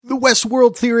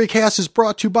Westworld Theorycast is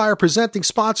brought to you by our presenting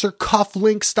sponsor,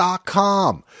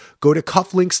 Cufflinks.com. Go to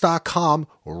Cufflinks.com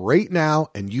right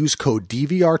now and use code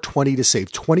DVR20 to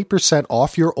save 20%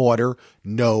 off your order,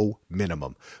 no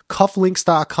minimum.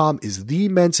 Cufflinks.com is the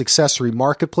men's accessory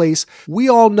marketplace. We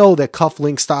all know that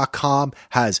Cufflinks.com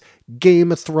has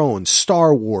Game of Thrones,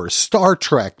 Star Wars, Star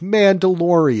Trek,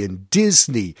 Mandalorian,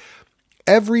 Disney,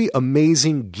 every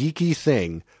amazing geeky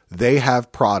thing. They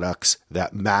have products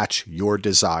that match your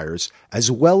desires,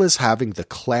 as well as having the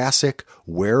classic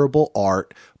wearable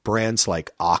art brands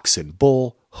like Ox and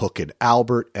Bull, Hook and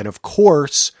Albert, and of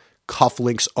course,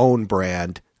 Cufflinks' own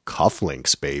brand,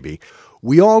 Cufflinks, baby.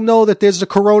 We all know that there's a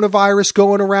coronavirus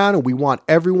going around and we want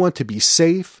everyone to be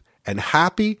safe and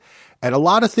happy, and a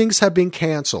lot of things have been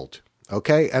canceled,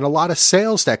 okay? And a lot of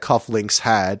sales that Cufflinks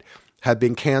had have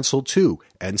been canceled too,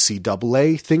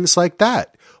 NCAA, things like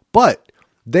that. But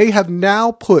they have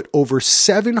now put over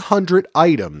 700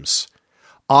 items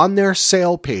on their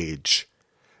sale page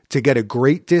to get a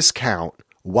great discount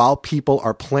while people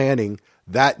are planning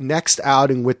that next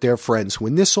outing with their friends.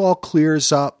 When this all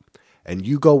clears up and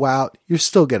you go out, you're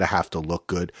still going to have to look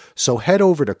good. So head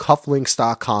over to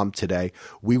Cufflinks.com today.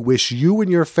 We wish you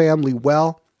and your family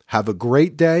well. Have a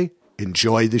great day.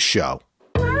 Enjoy the show.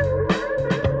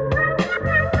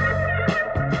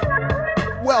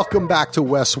 Welcome back to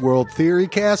Westworld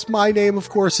Theorycast. My name, of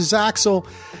course, is Axel,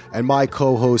 and my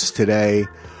co-hosts today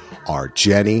are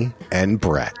Jenny and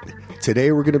Brett.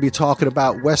 Today we're going to be talking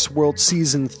about Westworld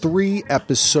Season 3,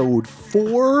 Episode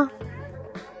 4,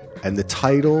 and the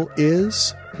title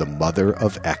is The Mother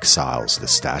of Exiles, the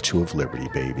Statue of Liberty,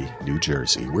 baby, New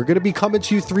Jersey. We're going to be coming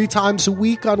to you 3 times a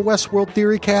week on Westworld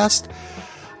Theorycast.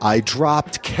 I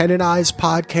dropped Ken and I's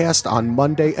podcast on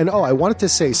Monday. And I wanted to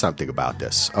say something about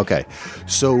this. Okay.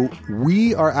 So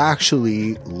we are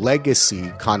actually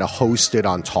legacy kind of hosted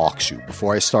on TalkShoe.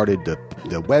 Before I started the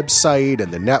website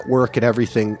and the network and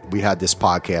everything, we had this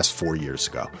podcast 4 years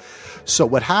ago. So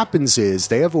what happens is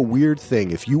they have a weird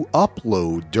thing. If you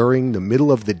upload during the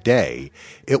middle of the day,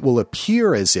 it will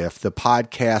appear as if the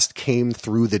podcast came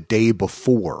through the day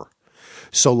before.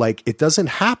 So like it doesn't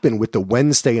happen with the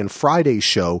Wednesday and Friday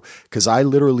show because I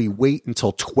literally wait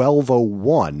until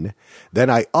 12:01, then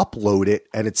I upload it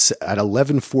and it's at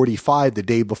 11:45 the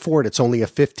day before and it's only a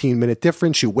 15-minute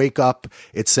difference. You wake up,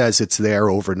 it says it's there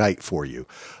overnight for you.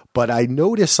 But I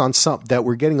notice on some that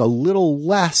we're getting a little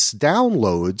less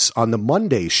downloads on the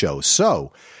Monday show.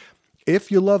 So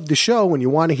if you love the show and you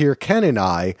want to hear Ken and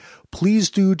I, please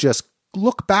do just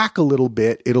look back a little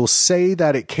bit. It'll say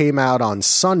that it came out on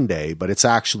Sunday, but it's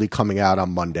actually coming out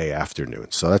on Monday afternoon.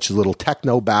 So that's a little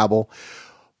techno babble.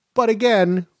 But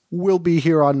again, we'll be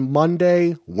here on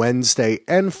Monday, Wednesday,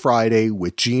 and Friday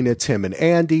with Gina, Tim, and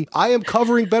Andy. I am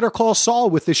covering Better Call Saul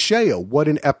with Ashaya. What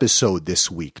an episode this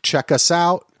week. Check us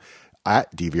out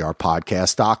at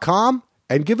dvrpodcast.com.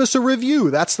 And give us a review.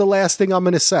 That's the last thing I'm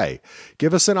going to say.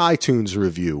 Give us an iTunes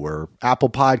review or Apple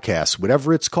Podcasts,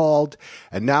 whatever it's called.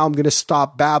 And now I'm going to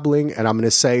stop babbling and I'm going to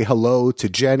say hello to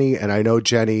Jenny. And I know,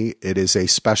 Jenny, it is a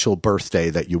special birthday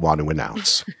that you want to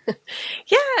announce.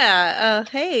 Yeah.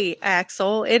 Hey,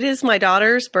 Axel. It is my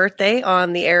daughter's birthday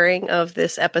on the airing of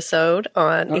this episode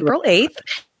on April 8th.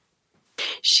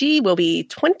 She will be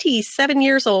 27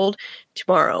 years old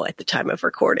tomorrow at the time of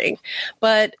recording.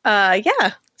 But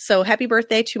yeah. So happy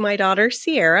birthday to my daughter,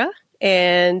 Sierra.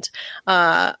 And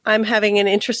I'm having an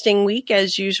interesting week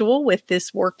as usual with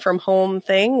this work from home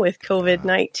thing with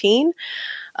COVID-19.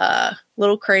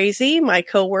 Little crazy. My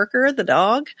coworker, the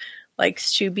dog,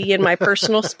 likes to be in my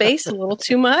personal space a little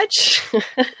too much.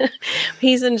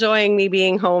 He's enjoying me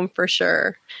being home for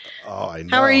sure. Oh, I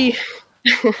know. How are you?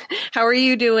 How are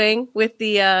you doing with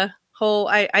the whole,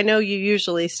 I know you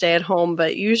usually stay at home,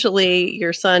 but usually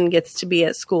your son gets to be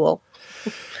at school.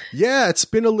 Yeah, it's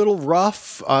been a little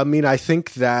rough. I mean, I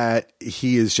think that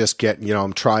he is just getting,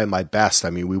 I'm trying my best. I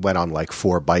mean, we went on like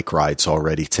 4 bike rides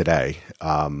already today.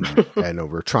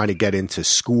 And we're trying to get into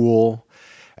school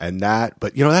and that.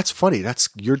 But, that's funny. That's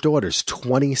your daughter's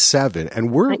 27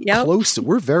 and we're close.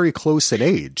 We're very close in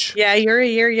age. Yeah, you're a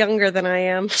year younger than I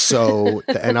am. So,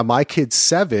 and my kid's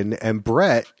 7 and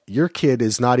Brett, your kid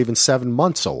is not even 7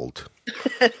 months old.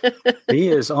 He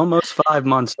is almost 5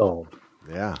 months old.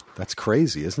 Yeah, that's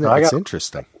crazy, isn't it? That's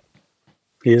interesting.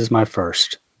 He is my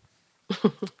first.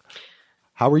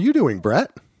 How are you doing,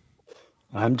 Brett?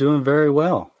 I'm doing very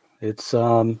well. It's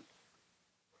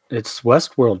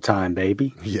Westworld time,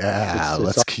 baby. Yeah,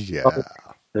 let's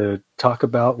to talk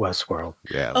about Westworld.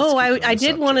 Yeah. I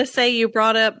did want to say you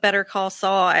brought up Better Call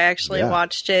Saul. I actually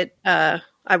watched it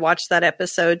I watched that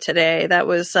episode today. That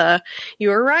was, you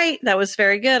were right. That was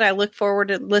very good. I look forward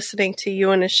to listening to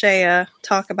you and Ashaya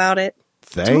talk about it.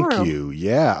 Thank tomorrow. you.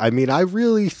 Yeah. I mean, I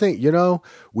really think,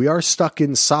 we are stuck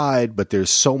inside, but there's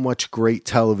so much great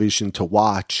television to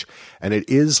watch. And it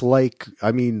is like,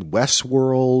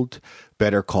 Westworld,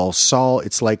 Better Call Saul,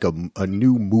 it's like a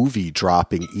new movie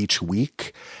dropping each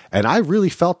week. And I really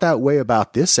felt that way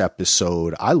about this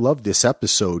episode. I love this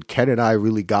episode. Ken and I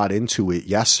really got into it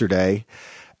yesterday,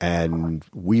 and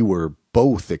we were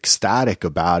both ecstatic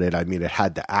about it. I mean, it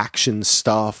had the action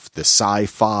stuff, the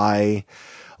sci-fi.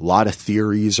 A lot of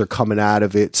theories are coming out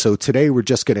of it. So today we're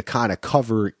just going to kind of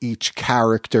cover each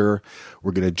character.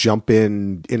 We're going to jump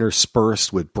in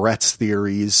interspersed with Brett's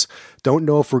theories. Don't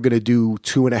know if we're going to do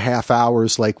 2.5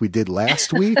 hours like we did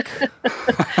last week.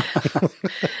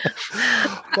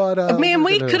 But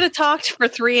we could have talked for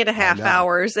 3.5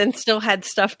 hours and still had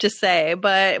stuff to say,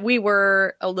 but we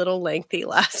were a little lengthy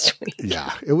last week.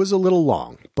 Yeah, it was a little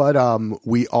long, but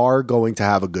we are going to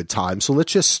have a good time. So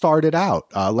let's just start it out.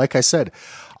 Like I said,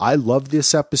 I love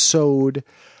this episode.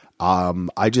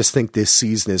 I just think this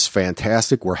season is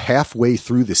fantastic. We're halfway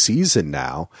through the season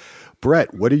now.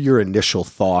 Brett, what are your initial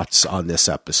thoughts on this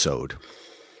episode?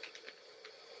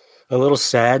 A little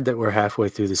sad that we're halfway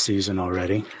through the season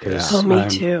already. Me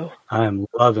too. I'm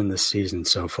loving this season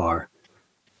so far.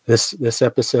 This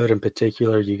episode in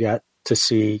particular, you got to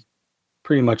see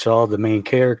pretty much all the main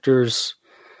characters.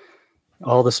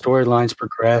 All the storylines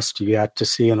progressed. You got to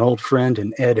see an old friend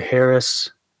in Ed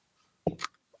Harris.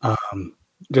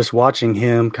 Just watching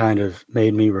him kind of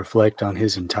made me reflect on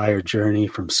his entire journey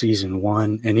from season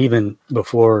 1, and even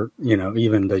before,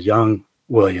 even the young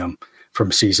William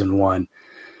from season 1,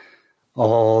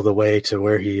 all the way to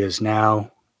where he is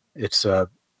now. It's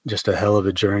just a hell of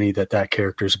a journey that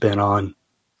character's been on.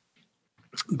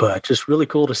 But just really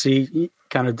cool to see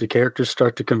kind of the characters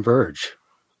start to converge.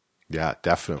 Yeah,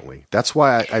 definitely. That's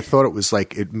why I thought it was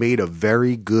like it made a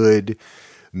very good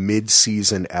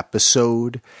mid-season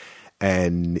episode,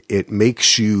 and it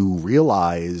makes you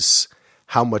realize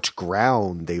how much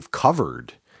ground they've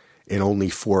covered in only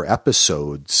 4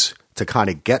 episodes to kind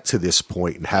of get to this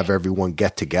point and have everyone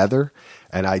get together.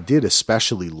 And I did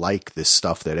especially like this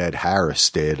stuff that Ed Harris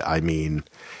did. I mean,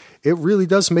 it really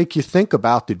does make you think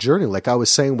about the journey. Like I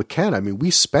was saying with Ken, I mean, we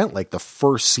spent like the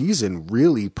first season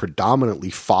really predominantly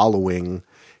following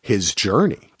his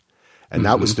journey. And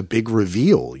that was the big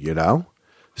reveal,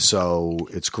 So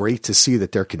it's great to see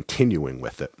that they're continuing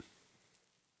with it.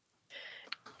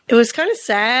 It was kind of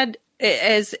sad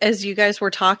as you guys were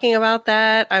talking about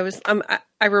that.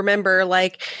 I remember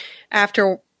like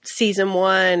after season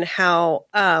 1, how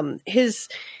his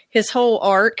whole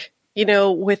arc,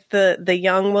 with the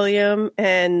young William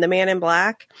and the Man in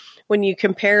Black, when you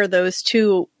compare those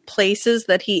two places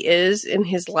that he is in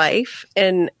his life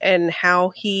and how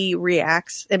he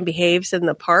reacts and behaves in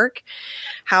the park,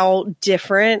 how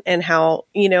different and how,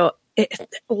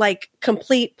 like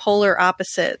complete polar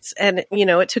opposites. And,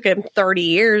 it took him 30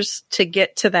 years to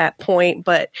get to that point,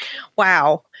 but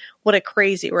wow, what a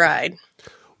crazy ride.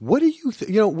 What do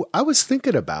you I was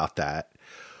thinking about that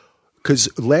because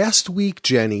last week,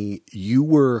 Jenny, you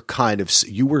were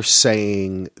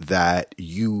saying that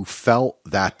you felt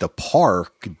that the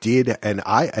park did, and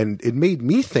it made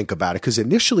me think about it because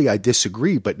initially I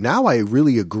disagree, but now I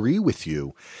really agree with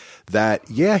you that,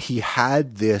 yeah, he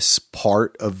had this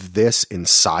part of this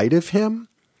inside of him,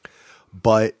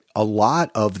 but a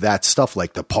lot of that stuff,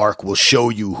 like the park will show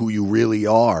you who you really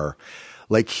are.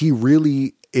 Like he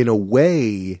really, in a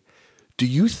way, do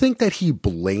you think that he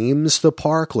blames the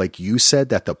park? Like you said,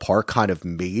 that the park kind of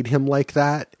made him like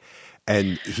that.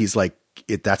 And he's like,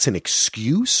 that's an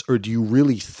excuse? Or do you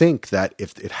really think that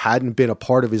if it hadn't been a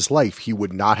part of his life, he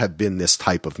would not have been this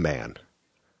type of man?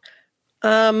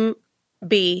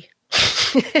 B.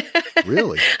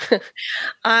 Really?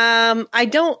 I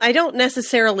don't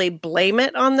necessarily blame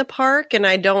it on the park, and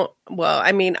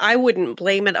I wouldn't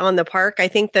blame it on the park. I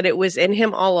think that it was in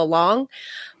him all along,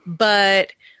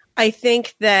 but I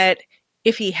think that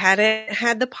if he hadn't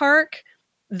had the park,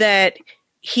 that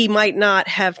he might not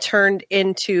have turned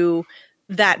into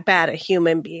that bad a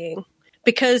human being,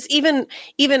 because even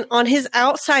on his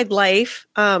outside life,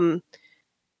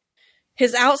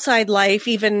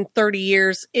 even 30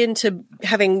 years into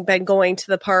having been going to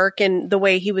the park and the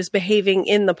way he was behaving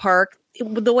in the park,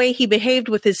 the way he behaved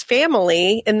with his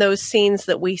family in those scenes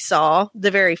that we saw, the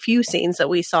very few scenes that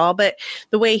we saw, but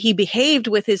the way he behaved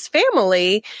with his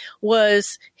family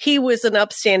was he was an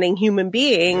upstanding human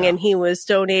being and he was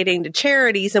donating to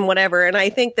charities and whatever. And I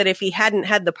think that if he hadn't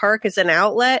had the park as an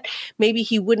outlet, maybe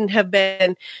he wouldn't have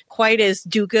been quite as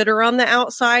do-gooder on the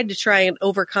outside to try and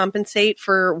overcompensate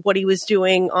for what he was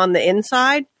doing on the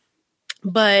inside.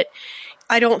 But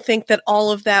I don't think that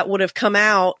all of that would have come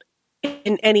out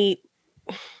in any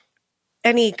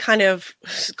kind of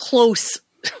close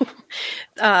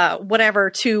whatever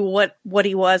to what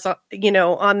he was,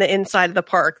 on the inside of the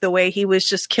park, the way he was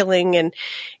just killing. And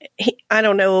I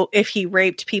don't know if he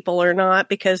raped people or not,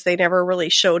 because they never really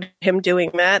showed him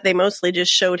doing that. They mostly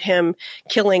just showed him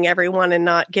killing everyone and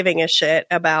not giving a shit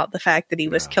about the fact that he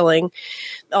was killing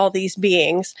all these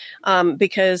beings,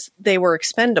 because they were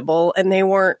expendable and they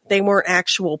weren't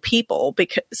actual people.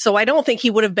 So I don't think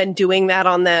he would have been doing that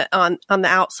on the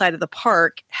outside of the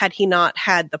park had he not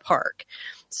had the park.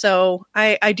 So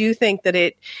I do think that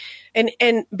it,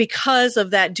 and because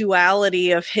of that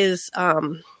duality of his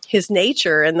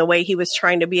nature and the way he was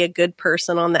trying to be a good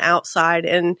person on the outside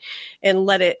and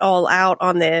let it all out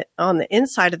on the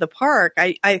inside of the park,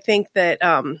 I think that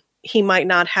he might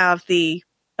not have the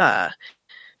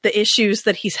issues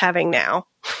that he's having now.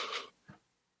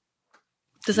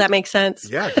 Does that make sense?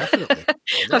 Yeah, definitely.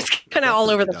 I was kind of all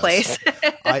over the place.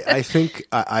 I think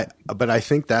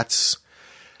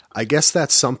I guess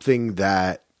that's something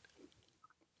that,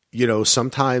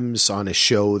 sometimes on a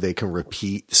show they can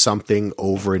repeat something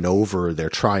over and over. They're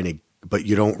trying to, but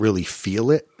you don't really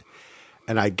feel it.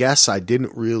 And I guess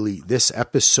this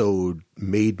episode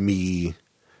made me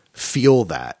feel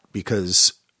that,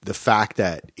 because the fact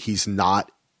that he's not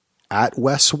at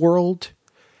Westworld,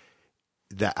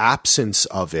 the absence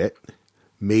of it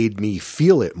made me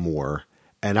feel it more.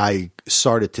 And I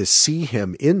started to see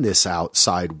him in this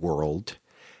outside world.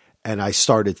 And I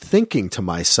started thinking to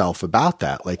myself about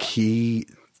that. Like in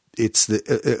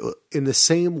the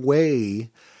same way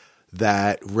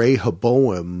that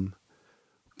Rehoboam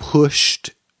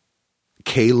pushed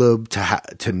Caleb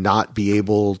to not be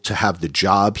able to have the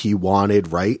job he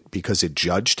wanted, right? Because it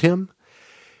judged him.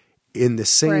 In the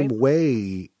same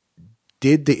way,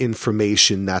 did the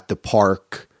information that the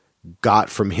park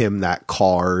got from him, that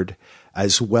card,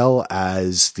 as well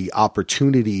as the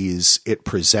opportunities it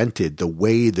presented, the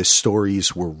way the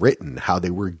stories were written, how they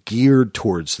were geared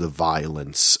towards the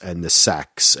violence and the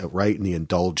sex, right, and the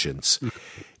indulgence.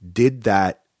 Did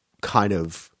that kind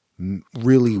of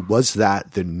really, was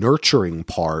that the nurturing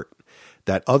part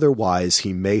that otherwise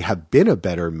he may have been a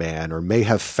better man or may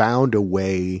have found a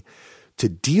way to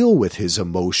deal with his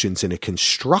emotions in a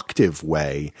constructive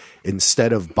way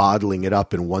instead of bottling it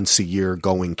up and once a year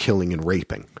going killing and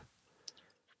raping?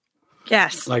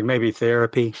 Yes. Like maybe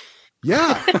therapy.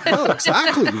 Yeah, no,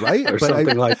 exactly, right? Or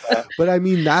something like that. But I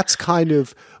mean,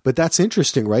 that's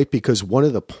interesting, right? Because one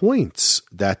of the points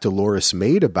that Dolores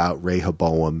made about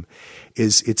Rehoboam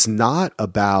is it's not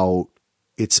about,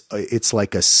 it's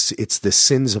the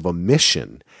sins of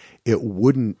omission. It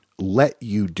wouldn't let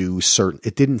you do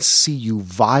it didn't see you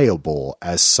viable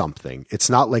as something. It's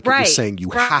not like it was saying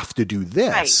you have to do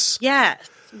this. Right.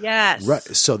 Yes. Right.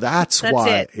 So that's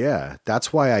why,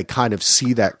 that's why I kind of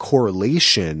see that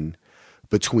correlation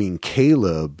between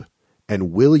Caleb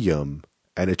and William,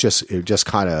 and it just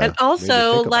kind of, and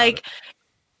also like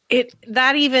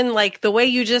that even like the way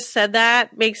you just said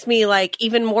that makes me like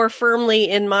even more firmly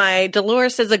in my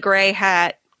Dolores is a gray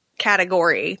hat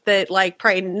category that like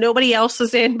probably nobody else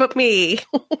is in but me.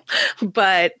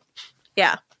 But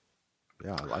yeah,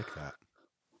 I like that.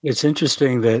 It's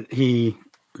interesting that he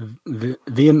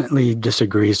vehemently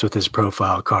disagrees with his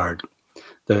profile card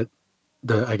that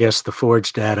I guess the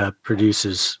Forge data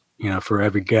produces, for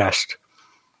every guest.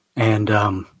 And,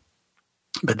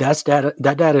 but that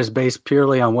data is based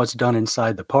purely on what's done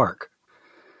inside the park,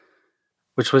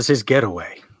 which was his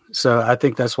getaway. So I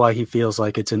think that's why he feels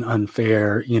like it's an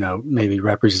unfair, maybe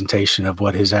representation of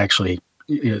what his actually,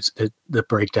 the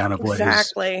breakdown of what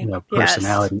his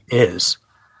personality is.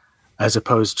 As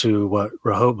opposed to what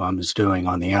Rehoboam is doing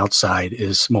on the outside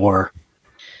is more,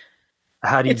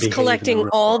 how do you behave? It's collecting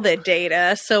all the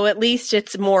data, so at least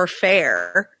it's more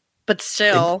fair. But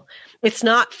still, it's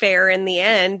not fair in the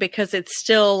end because it's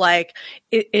still like,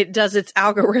 it does its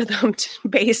algorithm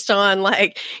based on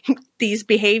like these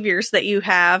behaviors that you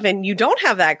have, and you don't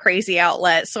have that crazy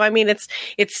outlet. So, I mean, it's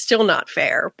still not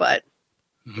fair, but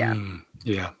yeah.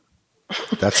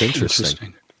 That's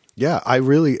interesting. Yeah, I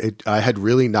had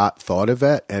really not thought of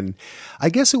it. And I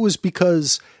guess it was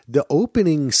because the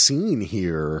opening scene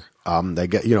here, they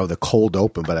get, the cold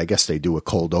open, but I guess they do a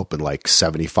cold open like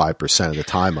 75% of the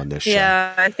time on this show.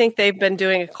 Yeah, I think they've been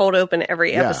doing a cold open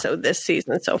every episode this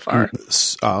season so far.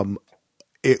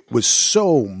 It was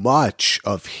so much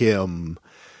of him,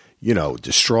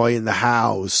 destroying the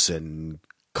house and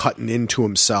cutting into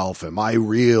himself. Am I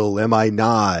real? Am I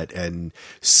not? And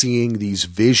seeing these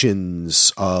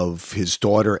visions of his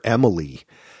daughter, Emily,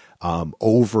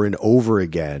 over and over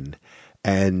again.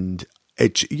 And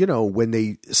it,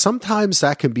 sometimes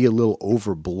that can be a little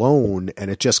overblown and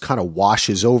it just kind of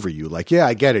washes over you. Like, yeah,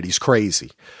 I get it. He's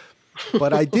crazy.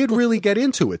 But I did really get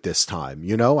into it this time.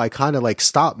 I kind of like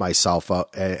stopped myself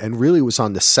up and really was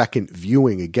on the second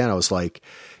viewing again. I was like,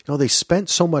 they spent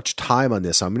so much time on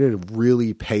this. I'm going to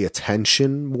really pay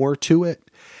attention more to it.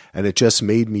 And it just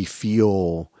made me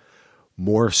feel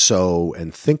more so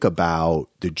and think about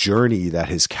the journey that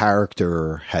his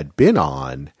character had been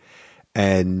on.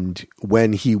 And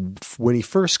when he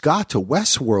first got to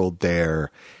Westworld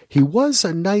there, he was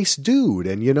a nice dude.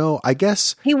 And, I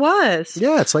guess he was.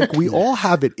 Yeah. It's like we all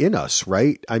have it in us,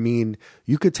 right? I mean,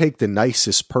 you could take the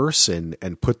nicest person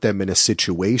and put them in a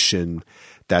situation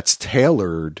that's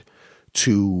tailored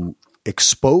to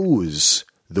expose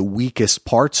the weakest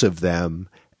parts of them,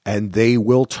 and they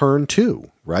will turn too,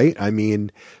 right? I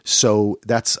mean, so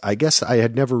I guess I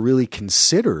had never really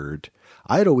considered.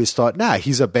 I had always thought,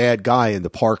 he's a bad guy, and the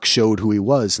park showed who he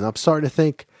was. And I'm starting to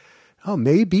think,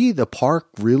 maybe the park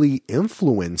really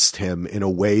influenced him in a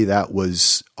way that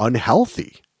was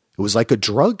unhealthy. It was like a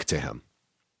drug to him.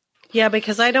 Yeah,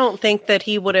 because I don't think that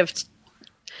he would have,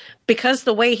 because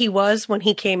the way he was when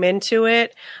he came into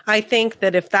it, I think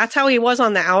that if that's how he was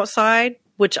on the outside,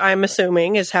 which I'm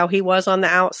assuming is how he was on the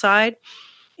outside,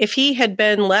 if he had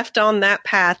been left on that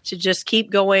path to just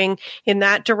keep going in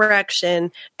that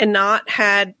direction and not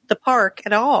had the park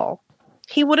at all,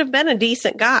 he would have been a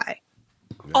decent guy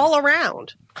all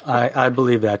around. I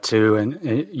believe that too.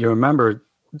 And you remember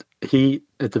he,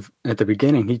 at the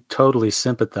beginning, he totally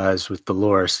sympathized with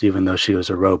Dolores, even though she was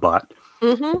a robot.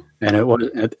 Mm-hmm. And it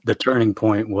was the turning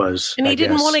point was, and he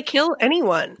didn't want to kill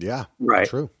anyone. Yeah, right.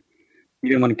 True. He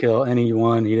didn't want to kill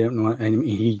anyone. He didn't want, and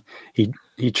he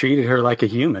treated her like a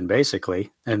human,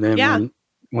 basically. And then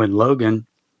when Logan,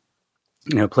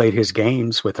 played his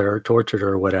games with her, tortured her,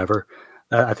 or whatever,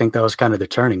 I think that was kind of the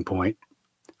turning point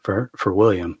for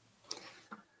William.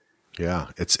 Yeah,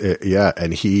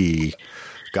 and he,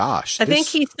 gosh, I think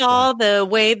he saw the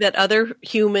way that other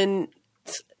human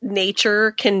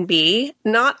nature can be,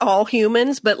 not all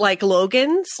humans, but like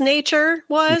Logan's nature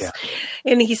was. Yeah.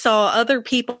 And he saw other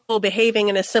people behaving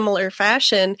in a similar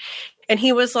fashion. And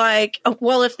he was like,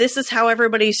 well, if this is how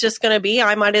everybody's just going to be,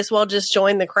 I might as well just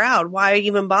join the crowd. Why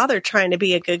even bother trying to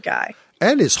be a good guy?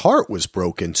 And his heart was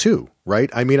broken too,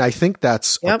 right? I mean, I think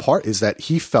that's a part, is that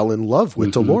he fell in love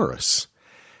with Dolores.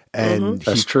 And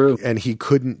that's true. And he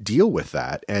couldn't deal with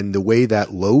that. And the way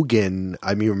that Logan,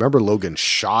 I mean, remember Logan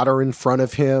shot her in front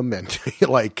of him and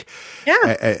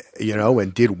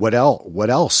and did what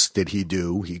else did he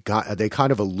do? They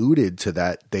kind of alluded to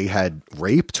that they had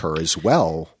raped her as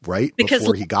well, right? Because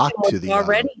before he got to the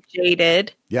already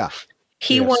jaded. Yeah.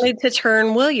 He wanted to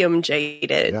turn William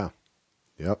jaded. Yeah.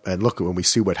 Yep. And look, when we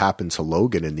see what happened to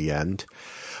Logan in the end.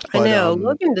 But, I know.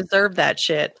 Logan deserved that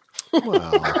shit.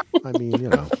 Well, I mean,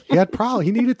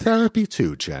 he needed therapy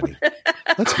too, Jenny.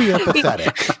 Let's be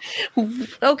empathetic.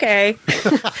 Okay.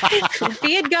 If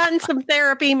he had gotten some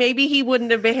therapy, maybe he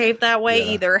wouldn't have behaved that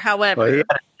way either. However,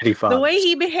 the way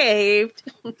he behaved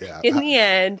in the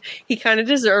end, he kind of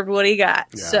deserved what he got.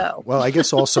 Yeah. So, well, I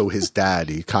guess also his dad,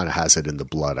 he kind of has it in the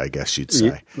blood, I guess you'd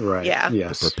say. Right. Yeah.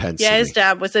 Yes. The propensity. Yeah, his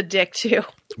dad was a dick too.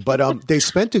 But they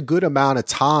spent a good amount of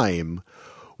time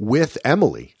with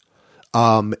Emily.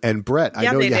 And Brett,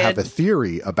 I know you have a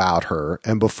theory about her.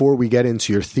 And before we get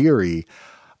into your theory,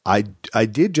 I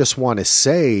did just want to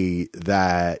say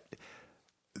that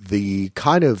the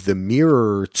kind of the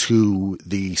mirror to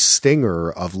the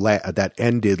stinger of that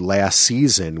ended last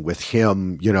season with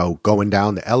him, going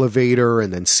down the elevator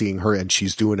and then seeing her and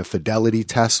she's doing a fidelity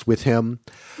test with him.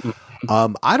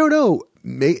 I don't know.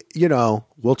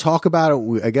 We'll talk about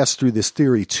it, I guess, through this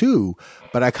theory too,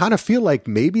 but I kind of feel like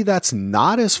maybe that's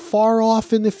not as far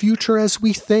off in the future as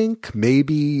we think.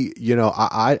 Maybe,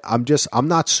 I'm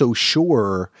not so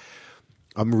sure.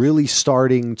 I'm really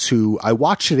starting to, I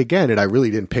watched it again and I really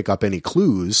didn't pick up any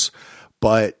clues,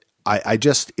 but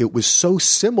it was so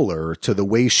similar to the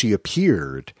way she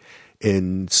appeared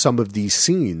in some of these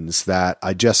scenes that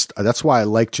that's why I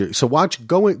liked you. So why don't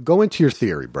you go into your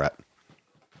theory, Brett?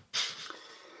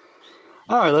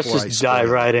 All right, let's just dive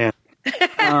right in.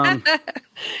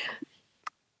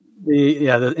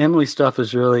 The Emily stuff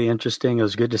is really interesting. It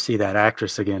was good to see that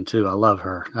actress again too. I love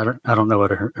her. I don't know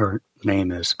what her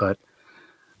name is, but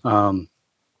I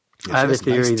have a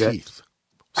theory that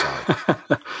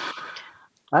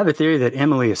I have a theory that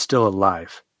Emily is still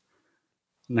alive.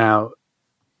 Now,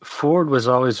 Ford was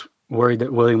always worried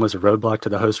that William was a roadblock to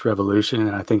the host revolution,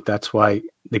 and I think that's why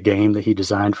the game that he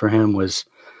designed for him was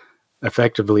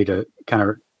effectively to kind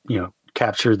of,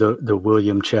 capture the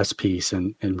William chess piece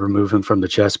and remove him from the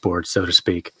chessboard, so to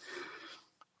speak.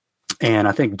 And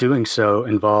I think doing so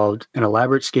involved an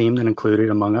elaborate scheme that included,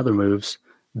 among other moves,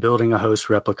 building a host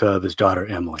replica of his daughter,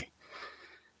 Emily.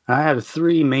 I have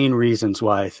 3 main reasons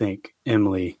why I think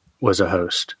Emily was a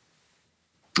host.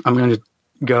 I'm going to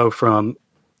go from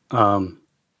kind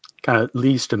of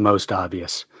least to most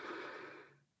obvious.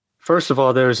 First of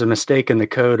all, there's a mistake in the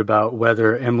code about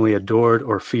whether Emily adored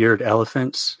or feared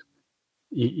elephants.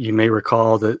 You may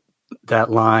recall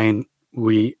that line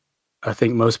I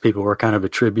think most people were kind of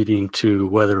attributing to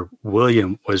whether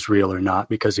William was real or not,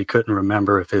 because he couldn't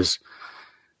remember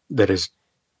that his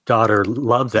daughter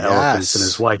loved the elephants and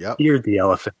his wife feared the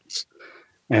elephants.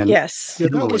 And yes,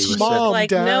 that was Mom, like,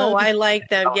 Dad. No, I like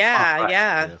them.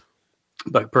 Yeah.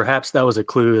 But perhaps that was a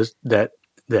clue that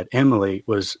Emily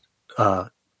was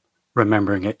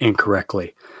remembering it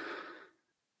incorrectly.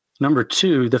 Number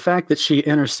 2, the fact that she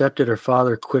intercepted her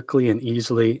father quickly and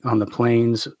easily on the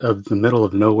plains of the middle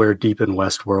of nowhere deep in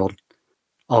Westworld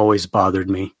always bothered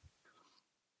me.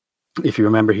 If you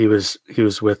remember, he was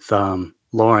with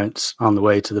Lawrence on the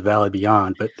way to the Valley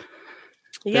Beyond, but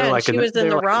and she was in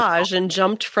the Raj and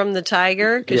jumped from the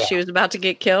tiger because she was about to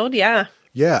get killed. Yeah.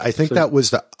 Yeah, I think that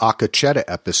was the Akacheta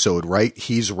episode, right?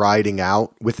 He's riding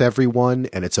out with everyone,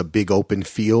 and it's a big open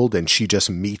field, and she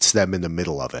just meets them in the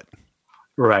middle of it.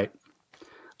 Right.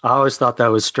 I always thought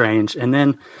that was strange. And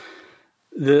then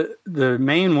the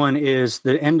main one is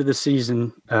the end of the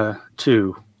season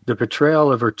 2, the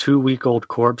portrayal of her 2-week-old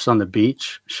corpse on the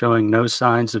beach, showing no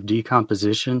signs of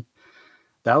decomposition.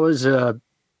 That was an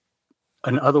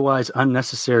otherwise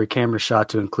unnecessary camera shot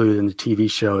to include in the TV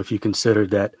show if you consider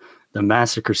that the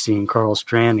massacre scene Carl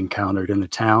Strand encountered in the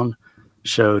town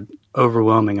showed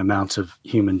overwhelming amounts of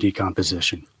human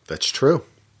decomposition. That's true.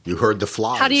 You heard the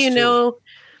flies. How do you know?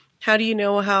 How do you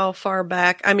know how far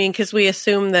back? I mean, because we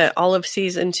assume that all of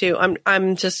season 2.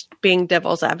 I'm just being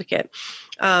devil's advocate.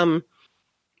 All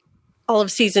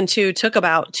of season 2 took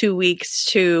about 2 weeks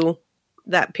to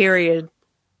that period.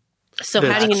 So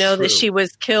how do you know that she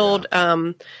was killed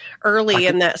early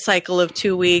in that cycle of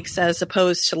 2 weeks as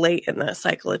opposed to late in that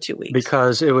cycle of 2 weeks?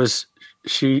 Because it was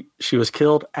she was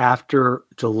killed after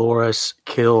Dolores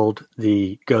killed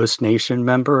the Ghost Nation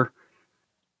member.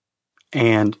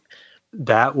 And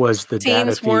that was the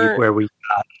data feed where we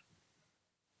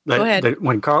got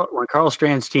when Carl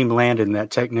Strand's team landed and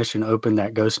that technician opened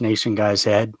that Ghost Nation guy's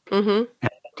head and looked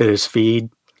at his feed,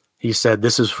 he said,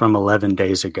 "This is from 11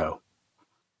 days ago."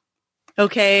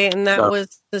 Okay, and that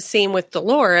was the scene with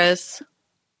Dolores.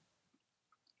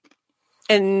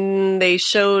 And they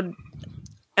showed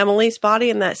Emily's body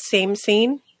in that same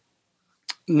scene?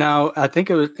 No, I think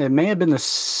it may have been the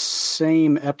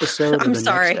same episode. I'm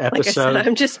sorry. Like I said,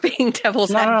 I'm just being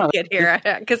devil's advocate here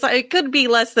because it could be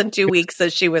less than 2 weeks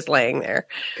that she was laying there.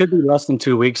 Could be less than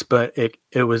 2 weeks, but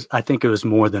it was. I think it was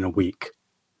more than a week.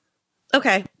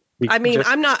 Okay. I mean,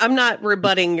 I'm not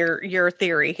rebutting your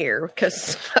theory here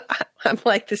because I'm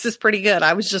like, this is pretty good.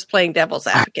 I was just playing devil's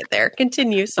advocate there.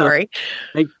 Continue. Sorry.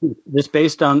 Just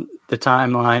based on the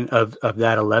timeline of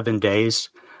that 11 days,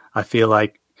 I feel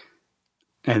like.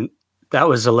 And that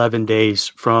was 11 days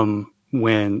from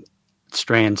when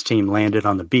Strand's team landed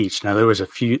on the beach. Now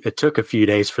it took a few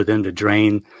days for them to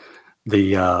drain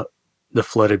the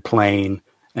flooded plain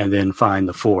and then find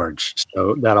the forge.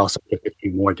 So that also took a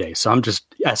few more days. So I'm just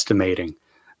estimating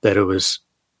that it was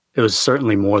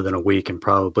certainly more than a week and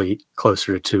probably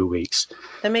closer to 2 weeks.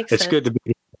 That makes sense. It's good to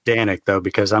be pedantic though,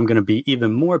 because I'm going to be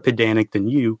even more pedantic than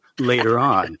you later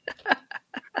on.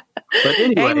 But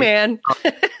anyway, hey man.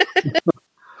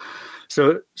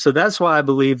 So that's why I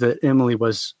believe that Emily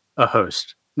was a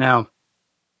host. Now,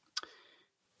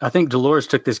 I think Dolores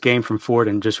took this game from Ford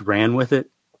and just ran with it.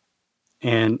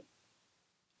 And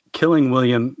killing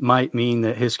William might mean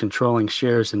that his controlling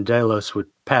shares in Delos would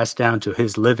pass down to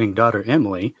his living daughter,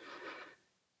 Emily,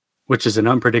 which is an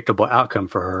unpredictable outcome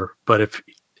for her. But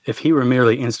if he were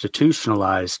merely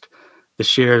institutionalized, the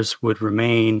shares would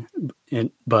remain,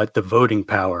 but the voting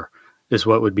power is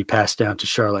what would be passed down to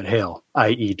Charlotte Hale,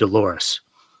 i.e. Dolores.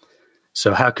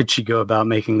 So how could she go about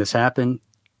making this happen?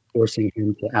 Forcing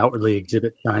him to outwardly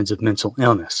exhibit signs of mental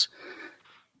illness.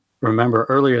 remember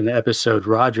earlier in the episode,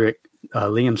 Roderick,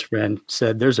 Liam's friend,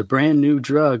 said there's a brand new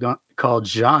drug called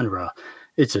Genre.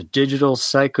 It's a digital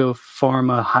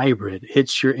psychopharma hybrid.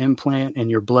 Hits your implant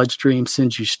and your bloodstream,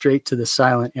 sends you straight to the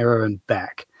silent era and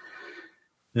back.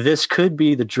 This could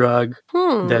be the drug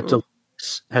that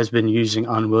Dolores has been using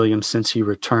on William since he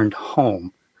returned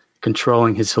home,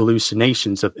 controlling his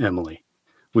hallucinations of Emily.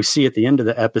 We see at the end of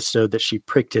the episode that she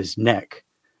pricked his neck,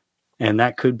 and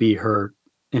that could be her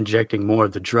injecting more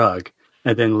of the drug.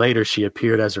 And then later she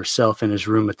appeared as herself in his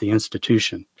room at the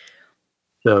institution.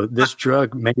 So this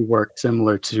drug may work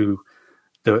similar to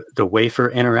the wafer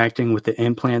interacting with the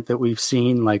implant that we've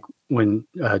seen, like when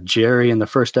Jerry in the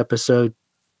first episode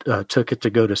took it to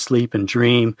go to sleep and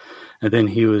dream, and then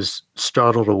he was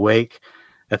startled awake.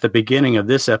 At the beginning of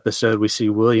this episode, we see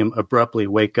William abruptly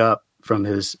wake up from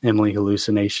his Emily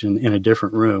hallucination in a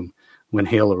different room when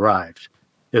Hale arrived.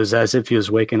 It was as if he was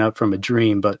waking up from a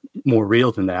dream, but more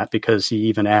real than that, because he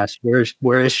even asked,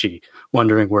 where is she?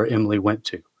 Wondering where Emily went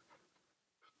to.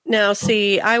 Now,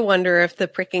 see, I wonder if the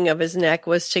pricking of his neck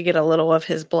was to get a little of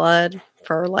his blood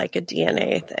for like a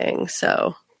DNA thing.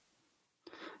 So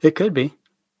it could be.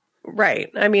 Right.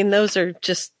 I mean, those are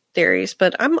just theories,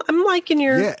 but I'm liking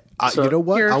your you know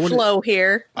what? Your flow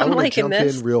here. I'm liking jump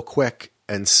this. in real quick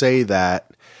and say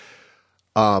that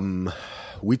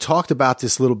we talked about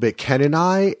this a little bit, Ken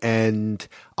and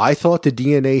I thought the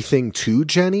DNA thing too,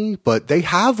 Jenny, but they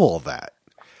have all that.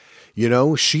 You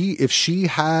know, if she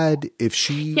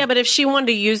Yeah, but if she wanted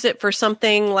to use it for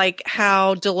something like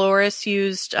how Dolores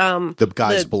used the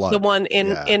guy's blood, the one in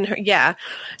her,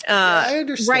 I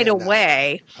understand right that.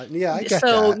 away. I get that.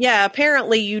 So yeah,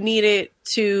 apparently you need it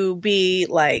to be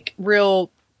like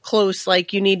real close,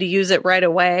 like you need to use it right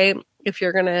away if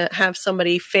you're going to have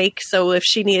somebody fake. So if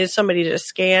she needed somebody to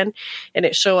scan and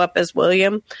it show up as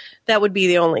William, that would be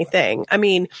the only thing. I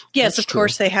mean, yes, of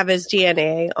course they have his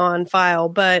DNA on file,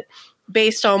 but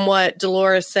based on what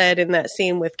Dolores said in that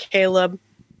scene with Caleb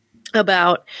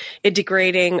about it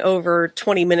degrading over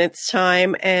 20 minutes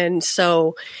time. And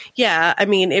so, yeah, I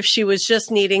mean, if she was just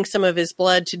needing some of his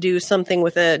blood to do something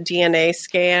with a DNA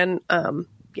scan,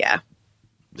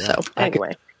 So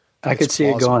anyway. I could see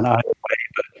it going either way,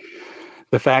 but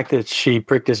the fact that she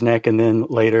pricked his neck and then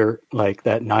later, like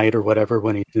that night or whatever,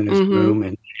 when he's in his room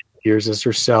and hears as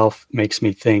herself, makes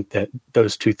me think that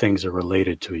those two things are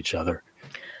related to each other.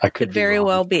 I could very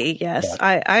well be, yes.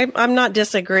 Yeah. I'm not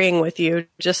disagreeing with you,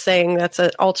 just saying that's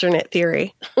an alternate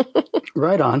theory.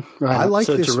 Right on. I like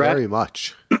this very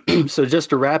much. So just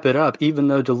to wrap it up, even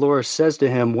though Dolores says to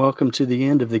him, "Welcome to the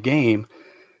end of the game,"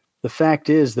 the fact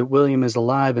is that William is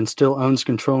alive and still owns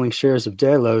controlling shares of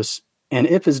Delos. And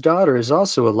if his daughter is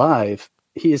also alive,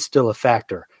 he is still a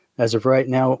factor. As of right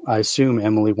now, I assume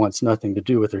Emily wants nothing to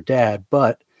do with her dad.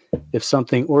 But if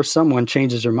something or someone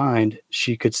changes her mind,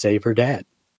 she could save her dad.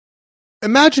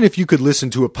 Imagine if you could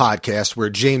listen to a podcast where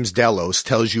James Delos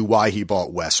tells you why he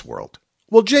bought Westworld.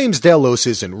 Well, James Delos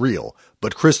isn't real,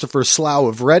 but Christopher Slough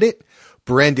of Reddit,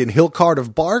 Brandon Hilcard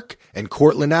of Bark, and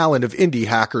Cortland Allen of Indie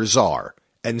Hackers are.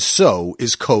 And so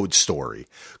is Code Story.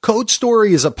 Code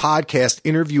Story is a podcast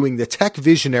interviewing the tech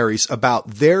visionaries about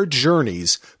their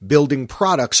journeys building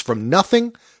products from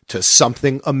nothing to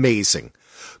something amazing.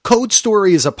 Code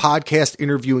Story is a podcast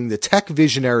interviewing the tech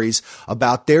visionaries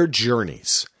about their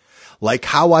journeys. Like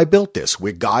How I Built This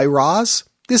with Guy Raz,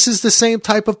 this is the same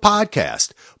type of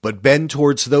podcast, but bend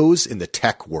towards those in the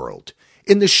tech world.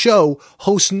 In the show,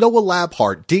 host Noah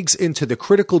Labhart digs into the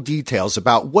critical details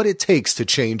about what it takes to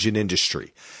change an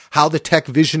industry, how the tech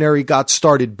visionary got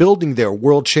started building their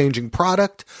world-changing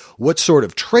product, what sort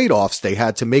of trade-offs they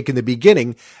had to make in the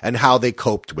beginning, and how they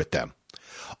coped with them.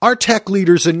 Our tech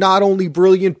leaders are not only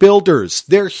brilliant builders,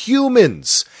 they're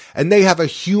humans, and they have a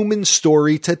human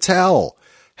story to tell.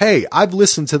 Hey, I've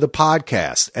listened to the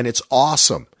podcast, and it's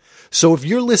awesome. So if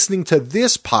you're listening to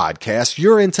this podcast,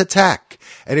 you're into tech.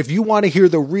 And if you want to hear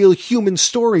the real human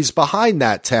stories behind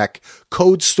that tech,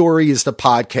 Code Story is the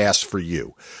podcast for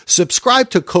you. Subscribe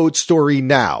to Code Story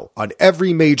now on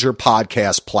every major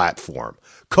podcast platform.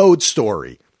 Code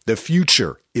Story. The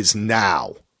future is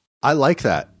now. I like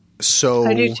that. So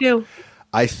I do too.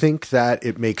 I think that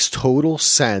it makes total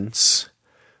sense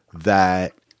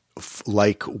that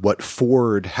like what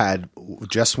Ford had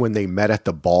just when they met at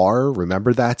the bar.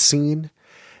 Remember that scene?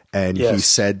 And yes. He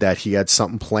said that he had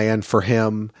something planned for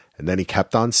him. And then he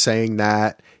kept on saying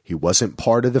that he wasn't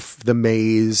part of the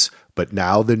maze, but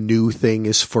now the new thing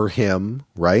is for him,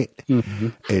 right? Mm-hmm.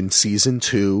 In season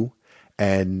 2.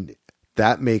 And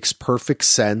that makes perfect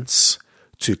sense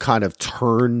to kind of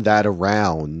turn that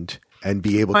around and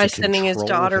be able to by sending his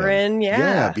daughter him. in.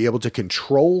 Yeah. Be able to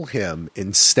control him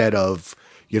instead of,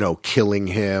 killing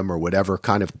him or whatever,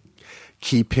 kind of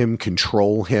keep him,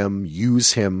 control him,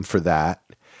 use him for that.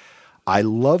 I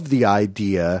love the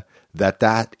idea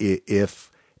that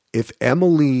if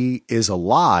Emily is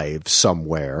alive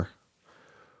somewhere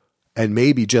and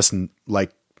maybe just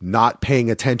like not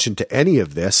paying attention to any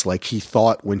of this, like he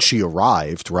thought when she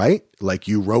arrived, right? Like,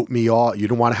 you wrote me off. You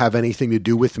don't want to have anything to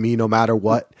do with me no matter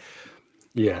what.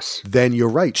 Yes. Then you're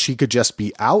right. She could just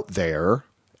be out there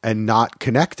and not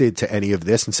connected to any of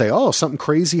this and say, oh, something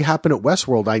crazy happened at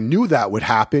Westworld. I knew that would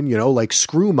happen, like,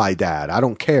 screw my dad. I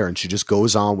don't care. And she just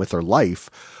goes on with her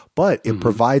life. But it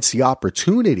provides the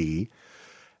opportunity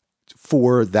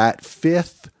for that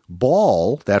fifth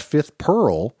ball, that fifth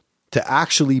pearl, to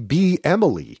actually be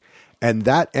Emily. And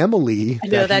that Emily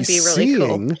that he's really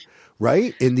seeing, cool.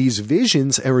 Right, in these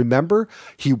visions. And remember,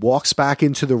 he walks back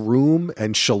into the room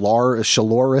and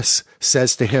Shaloris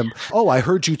says to him, oh, I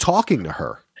heard you talking to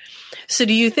her. So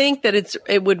do you think that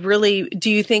it would really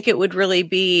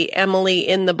be Emily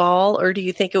in the ball, or do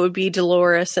you think it would be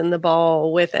Dolores in the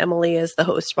ball with Emily as the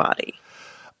host body?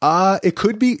 It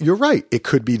could be, you're right. It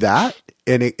could be that.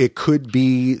 And it could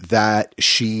be that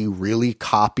she really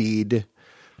tried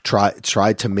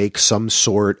to make some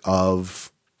sort of,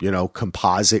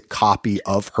 composite copy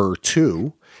of her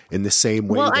too, in the same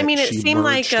way that it she seemed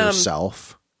merged like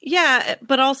herself. Yeah,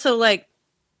 but also like,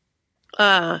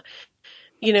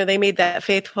 they made that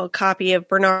faithful copy of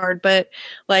Bernard, but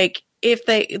like, if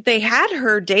they had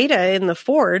her data in the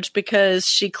Forge, because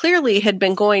she clearly had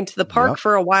been going to the park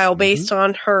for a while based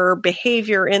on her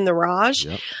behavior in the Raj.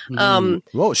 Yep.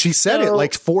 Well, she said it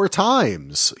like 4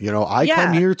 times, I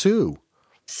come here too.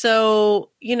 So,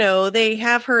 they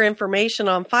have her information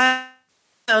on file.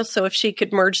 So if she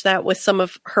could merge that with some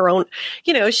of her own,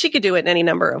 she could do it in any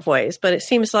number of ways, but it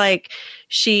seems like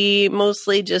she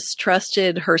mostly just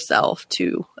trusted herself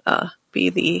to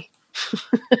be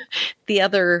the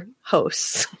other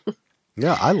hosts.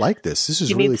 Yeah, I like this. This is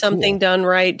you really need something cool. Done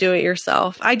right, do it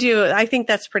yourself. I do. I think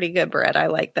that's pretty good, Brett. I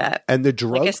like that. And the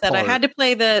drug, like I said, I had to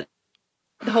play the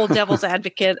whole devil's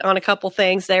advocate on a couple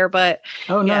things there, but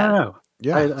no.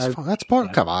 Yeah, that's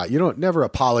part. Come on, you don't never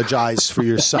apologize for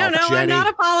yourself. No, Jenny. I'm not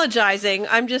apologizing.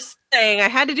 I'm just saying I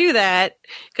had to do that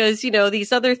because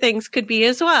these other things could be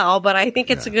as well. But I think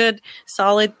it's a good,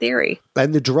 solid theory.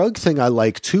 And the drug thing I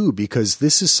like too, because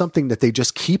this is something that they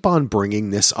just keep on bringing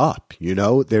this up.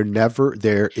 They're never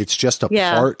there. It's just a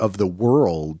part of the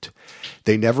world.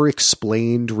 They never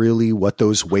explained really what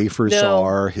those wafers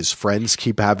are. His friends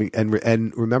keep having,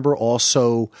 and remember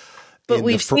also. But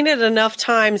we've seen it enough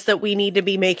times that we need to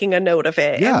be making a note of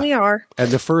it. Yeah. And we are. And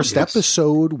the first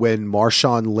episode when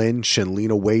Marshawn Lynch and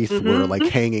Lena Waithe were like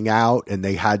hanging out and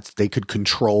they could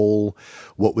control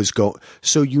what was going.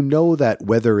 So that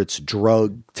whether it's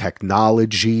drug,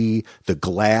 technology, the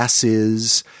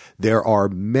glasses, there are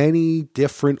many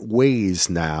different ways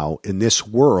now in this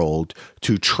world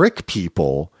to trick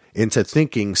people into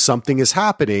thinking something is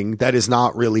happening that is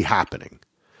not really happening.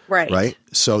 Right.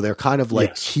 So they're kind of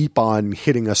like keep on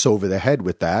hitting us over the head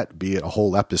with that, be it a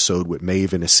whole episode with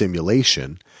Maeve in a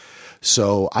simulation.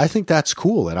 So I think that's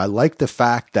cool. And I like the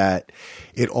fact that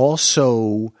it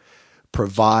also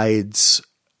provides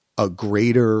a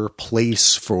greater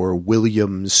place for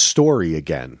William's story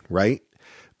again. Right.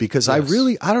 Because I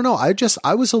don't know.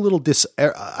 I was a little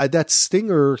that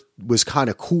stinger was kind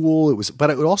of cool.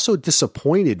 But it also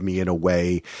disappointed me in a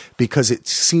way because it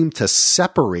seemed to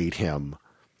separate him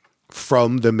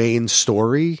from the main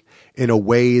story in a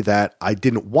way that I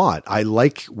didn't want. I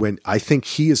think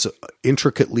he is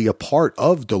intricately a part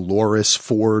of Dolores,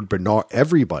 Ford, Bernard,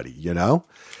 everybody,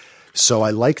 So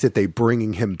I like that they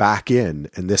bringing him back in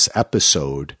this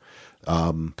episode.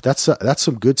 That's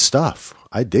some good stuff.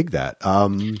 I dig that.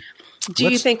 Do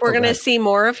you think we're going to see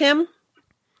more of him?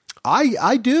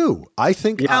 I do. I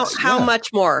think how much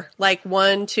more? Like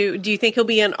 1, 2? Do you think he'll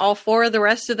be in all 4 of the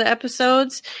rest of the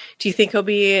episodes? Do you think he'll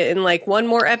be in like 1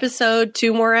 more episode,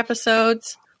 2 more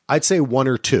episodes? I'd say 1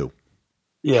 or 2.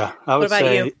 Yeah, I would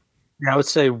say. I would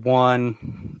say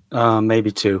 1,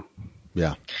 maybe 2.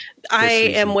 Yeah, I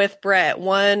am with Brett.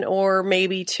 1 or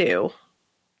maybe 2.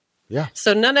 Yeah.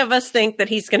 So none of us think that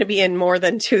he's going to be in more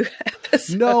than 2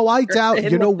 episodes. No, I doubt.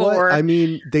 You know what? I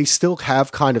mean, they still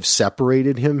have kind of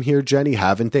separated him here, Jenny,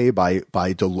 haven't they?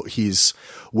 He's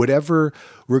whatever.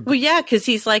 Well, yeah, because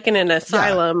he's like in an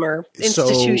asylum or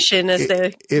institution, as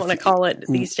they want to call it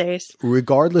these days.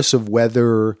 Regardless of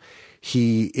whether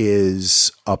he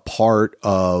is a part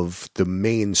of the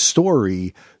main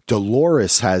story,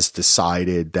 Dolores has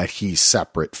decided that he's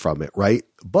separate from it, right?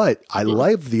 But I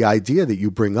love the idea that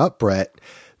you bring up, Brett,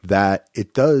 that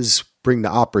it does bring the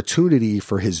opportunity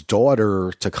for his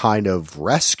daughter to kind of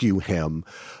rescue him.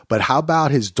 But how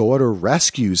about his daughter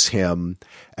rescues him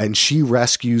and she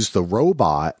rescues the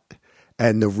robot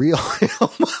and the real him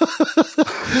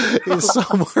is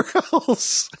somewhere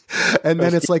else? And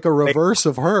then it's like a reverse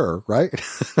of her, right?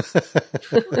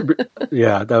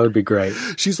 Yeah, that would be great.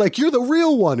 She's like, you're the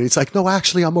real one. And he's like, no,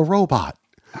 actually, I'm a robot.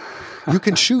 You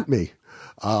can shoot me.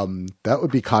 That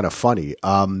would be kind of funny.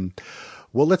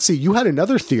 Well, let's see. You had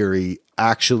another theory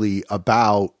actually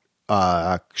about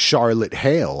Charlotte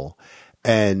Hale.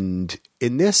 And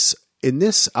in this,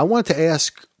 I want to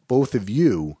ask both of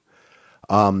you,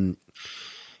 do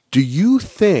you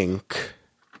think,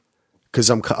 because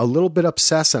I'm a little bit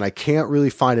obsessed and I can't really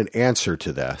find an answer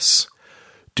to this,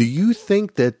 do you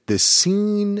think that the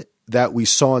scene that we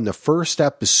saw in the first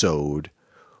episode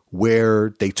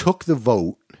where they took the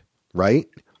vote, right?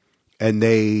 And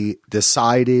they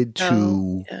decided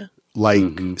to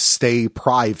stay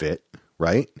private,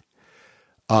 right?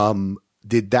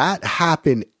 Did that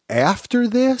happen after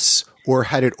this, or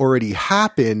had it already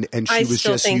happened and she was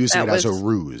just using it as a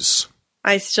ruse?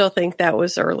 I still think that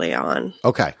was early on.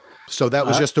 Okay. So that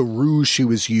was just a ruse she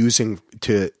was using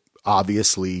to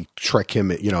obviously trick him,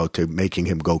 to making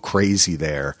him go crazy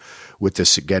there with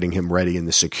this, getting him ready and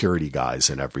the security guys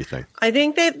and everything. I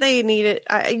think that they needed,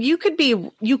 you could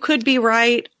be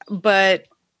right, but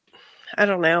I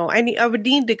don't know. I would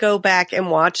need to go back and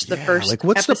watch the first like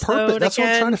what's the purpose? That's what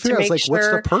I'm trying to figure out. Like, what's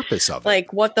the purpose of it?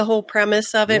 Like what the whole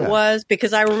premise of it was,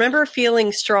 because I remember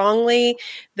feeling strongly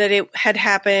that it had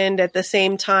happened at the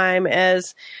same time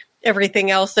as everything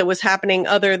else that was happening,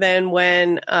 other than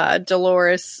when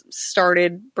Dolores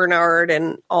started Bernard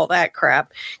and all that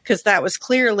crap, because that was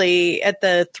clearly at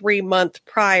the 3-month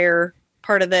prior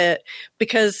part of it.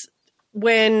 Because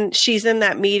when she's in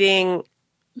that meeting,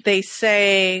 they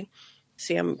say,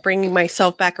 see, I'm bringing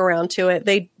myself back around to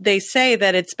it. They say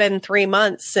that it's been 3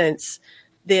 months since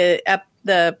the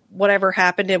whatever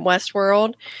happened in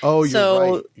Westworld. Oh,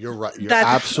 you're right. You're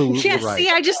absolutely right. See,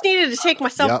 I just needed to take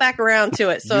myself back around to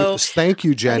it. So thank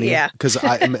you, Jenny. Because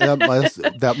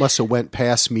that must have went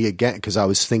past me again, because I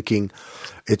was thinking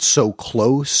it's so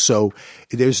close. So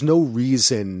there's no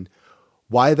reason.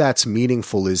 Why that's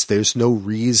meaningful is there's no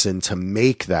reason to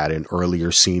make that an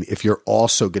earlier scene if you're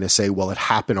also going to say, well, it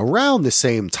happened around the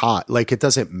same time. Like, it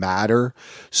doesn't matter.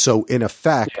 So in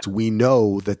effect, we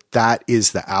know that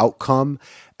is the outcome.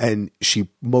 And she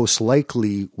most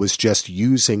likely was just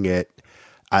using it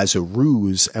as a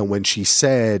ruse. And when she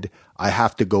said, I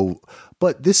have to go,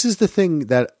 but this is the thing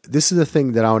that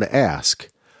I want to ask.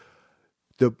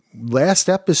 The last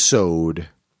episode,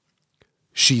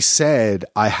 she said,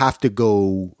 I have to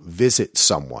go visit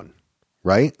someone,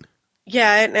 right?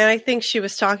 Yeah, and I think she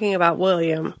was talking about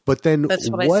William. But then that's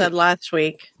what I said last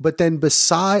week. But then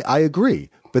I agree.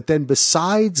 But then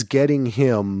besides getting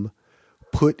him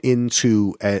put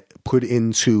into the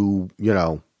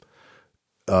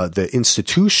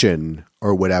institution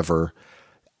or whatever,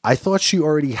 I thought she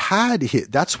already had his.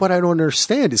 That's what I don't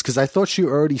understand, is because I thought she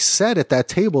already said at that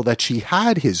table that she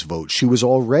had his vote. She was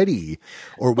already,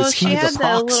 or was he the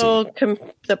proxy?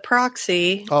 The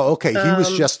proxy. Oh, okay. He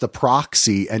was just the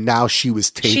proxy, and now she was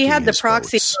taking. She had the his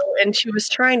proxy, votes. and she was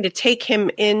trying to take him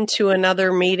into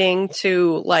another meeting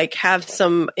to have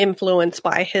some influence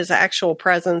by his actual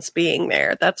presence being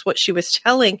there. That's what she was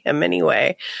telling him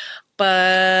anyway.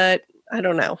 But I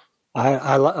don't know.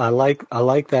 I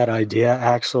like that idea,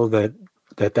 Axel,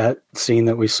 that scene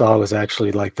that we saw was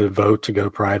actually like the vote to go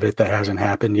private. That hasn't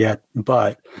happened yet,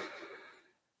 but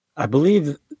I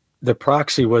believe the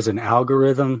proxy was an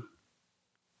algorithm,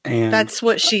 and that's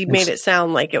what she made it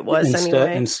sound like it was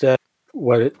anyway. Instead,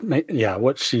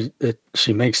 what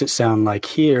she makes it sound like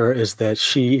here is that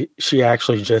she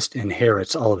actually just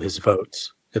inherits all of his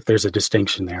votes. If there's a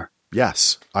distinction there,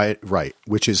 yes, right,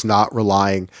 which is not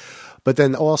relying. But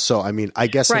then also, I mean, I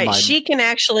guess she can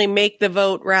actually make the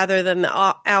vote rather than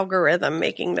the algorithm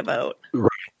making the vote. Right.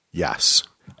 Yes.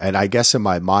 And I guess in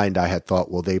my mind, I had thought,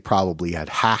 well, they probably had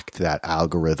hacked that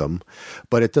algorithm,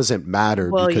 but it doesn't matter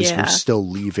because you're still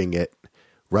leaving it,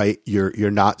 right?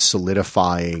 You're not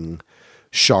solidifying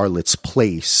Charlotte's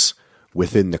place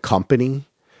within the company.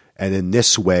 And in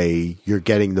this way, you're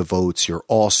getting the votes. You're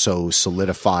also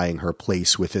solidifying her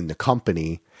place within the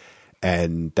company.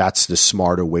 And that's the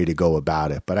smarter way to go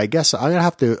about it. But I guess I'm gonna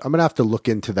have to look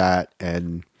into that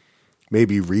and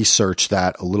maybe research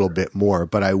that a little bit more.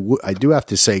 But I do have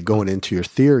to say, going into your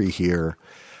theory here,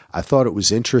 I thought it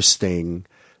was interesting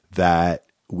that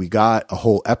we got a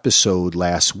whole episode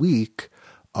last week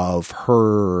of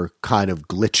her kind of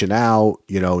glitching out,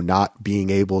 not being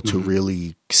able to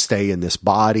really stay in this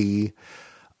body.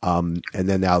 And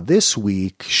then now this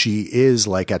week, she is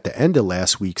like at the end of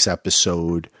last week's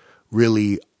episode,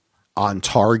 really on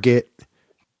target,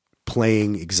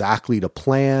 playing exactly to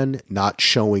plan, not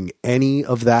showing any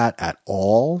of that at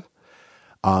all.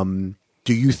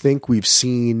 Do you think we've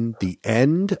seen the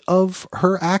end of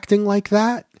her acting like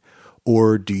that?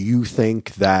 Or do you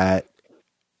think that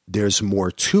there's more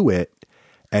to it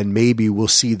and maybe we'll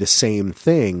see the same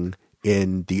thing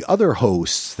in the other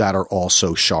hosts that are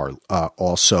also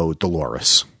also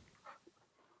Dolores?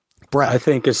 Brett. I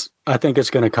think it's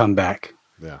going to come back.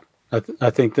 Yeah. I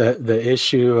think that the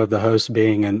issue of the host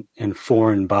being in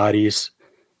foreign bodies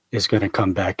is going to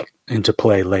come back into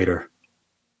play later.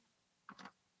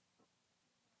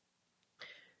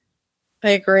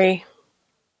 I agree.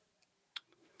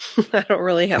 I don't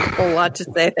really have a whole lot to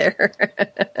say there.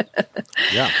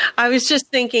 Yeah. I was just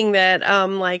thinking that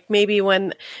like maybe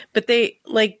but they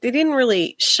didn't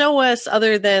really show us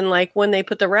other than like when they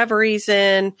put the reveries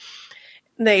in,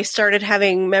 they started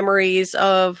having memories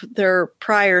of their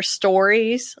prior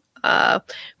stories.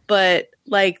 But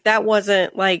like that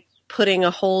wasn't like putting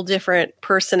a whole different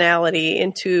personality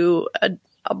into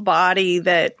a body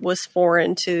that was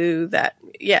foreign to that.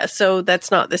 Yeah, so that's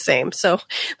not the same. So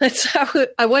that's how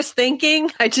I was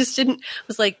thinking. I just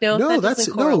was like, no, that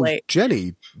doesn't correlate. No,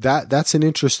 Jenny, that's an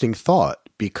interesting thought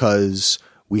because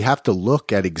we have to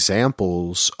look at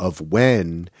examples of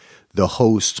when the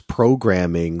host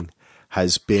programming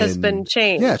has been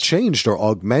changed. Yeah, changed or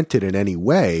augmented in any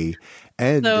way.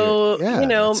 And so,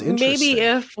 maybe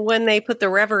if when they put the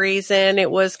reveries in,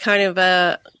 it was kind of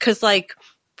because like,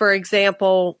 for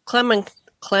example,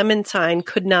 Clementine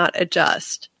could not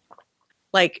adjust.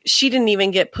 Like she didn't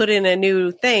even get put in a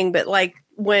new thing, but like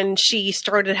when she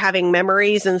started having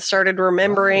memories and started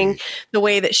remembering the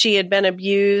way that she had been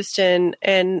abused and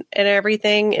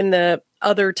everything in the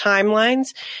other timelines,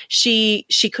 she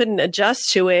couldn't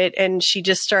adjust to it and she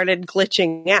just started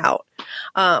glitching out.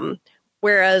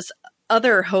 Whereas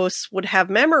other hosts would have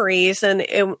memories and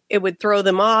it would throw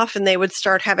them off and they would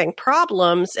start having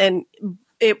problems and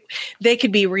they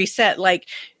could be reset. Like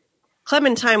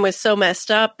Clementine was so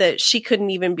messed up that she couldn't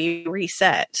even be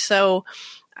reset. So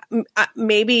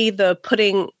maybe the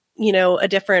putting, a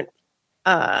different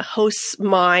host's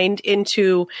mind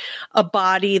into a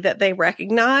body that they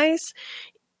recognize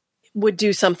would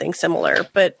do something similar.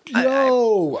 But you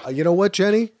know what,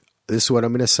 Jenny? This is what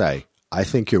I'm going to say. I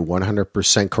think you're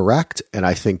 100% correct. And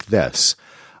I think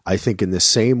in the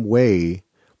same way,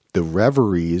 the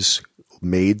reveries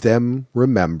made them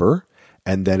remember,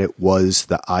 and then it was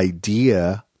the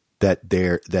idea that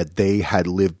they had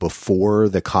lived before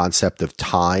the concept of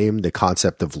time, the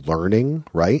concept of learning,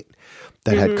 right?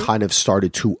 That had kind of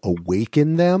started to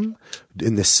awaken them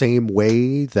in the same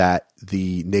way that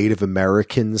the Native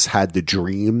Americans had the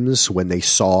dreams when they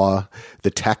saw the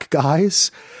tech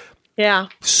guys. Yeah.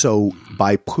 So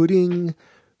by putting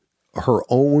her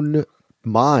own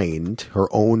mind, her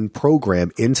own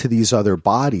program into these other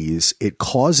bodies, it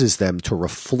causes them to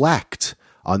reflect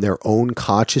on their own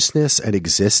consciousness and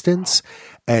existence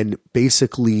and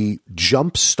basically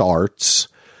jumpstarts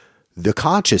the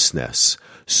consciousness.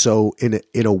 So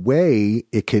in a way,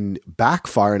 it can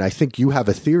backfire. And I think you have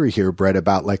a theory here, Brett,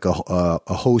 about like a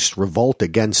host revolt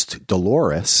against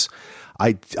Dolores.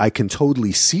 I can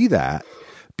totally see that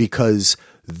because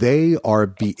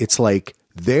it's like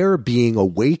they're being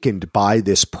awakened by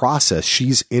this process.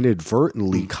 She's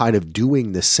inadvertently kind of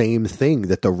doing the same thing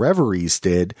that the reveries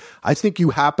did. I think you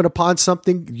happened upon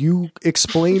something. You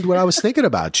explained what I was thinking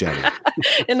about, Jenny.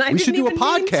 And we should do a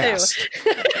podcast.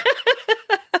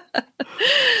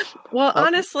 Well,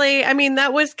 honestly, I mean,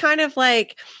 that was kind of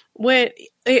like when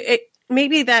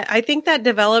maybe that I think that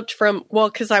developed from,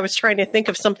 because I was trying to think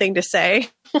of something to say.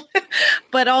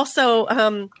 But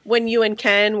also, when you and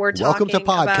Ken were talking welcome to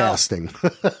podcasting.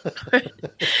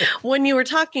 When you were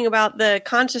talking about the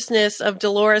consciousness of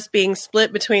Dolores being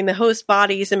split between the host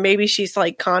bodies, and maybe she's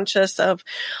like conscious of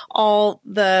all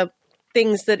the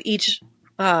things that each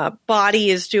body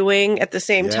is doing at the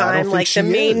same time, like the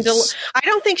main. I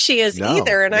don't think she is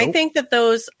either, and I think that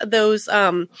those.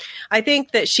 I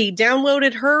think that she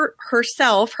downloaded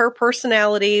herself, her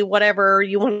personality, whatever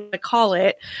you want to call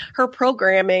it, her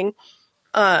programming,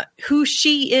 who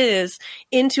she is,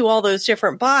 into all those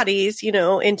different bodies.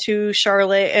 Into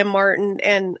Charlotte and Martin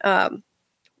and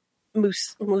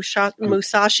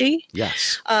Musashi.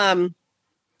 Yes.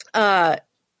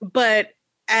 But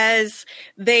as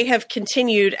they have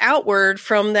continued outward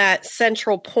from that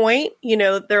central point,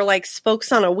 they're like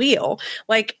spokes on a wheel.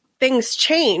 Like, things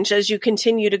change as you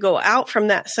continue to go out from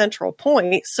that central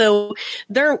point. So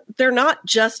they're not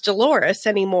just Dolores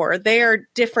anymore. They are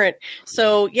different.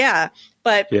 So yeah,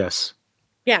 but yes.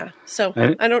 Yeah. So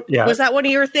And- I don't, yeah. was that one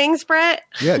of your things, Brett?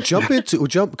 Yeah, because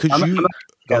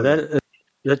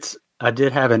That's I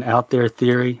did have an out there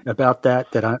theory about that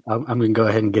I'm going to go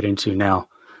ahead and get into now.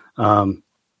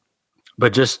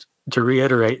 But just to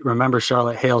reiterate, remember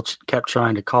Charlotte Hale kept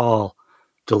trying to call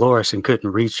Dolores and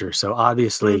couldn't reach her. So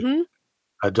obviously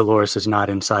Dolores is not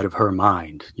inside of her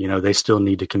mind. You know, they still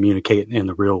need to communicate in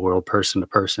the real world, person to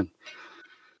person.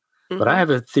 But I have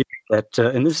a theory that,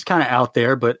 and this is kind of out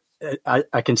there, but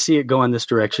I can see it go in this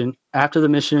direction. After the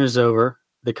mission is over,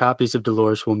 the copies of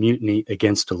Dolores will mutiny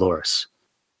against Dolores.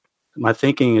 My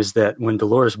thinking is that when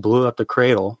Dolores blew up the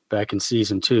cradle back in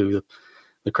season 2,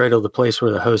 the cradle, the place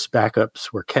where the host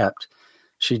backups were kept,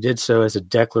 she did so as a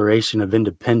declaration of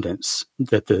independence,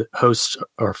 that the hosts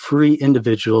are free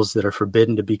individuals that are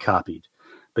forbidden to be copied.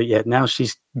 But yet now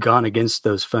she's gone against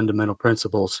those fundamental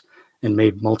principles and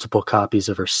made multiple copies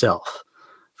of herself.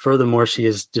 Furthermore, she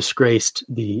has disgraced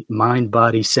the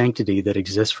mind-body sanctity that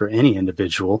exists for any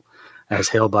individual, as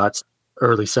Halebot's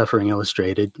Early Suffering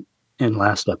illustrated in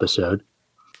last episode.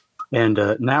 And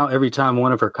now every time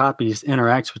one of her copies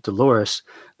interacts with Dolores,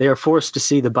 they are forced to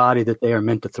see the body that they are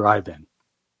meant to thrive in.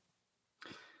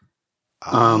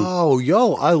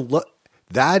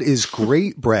 That is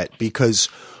great, Brett, because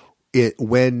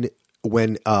when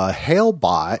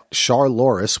Halebot,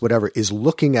 Charloris, whatever, is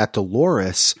looking at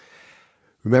Dolores,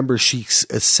 remember she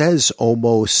says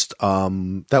almost,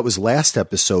 that was last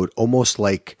episode, almost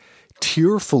like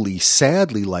tearfully,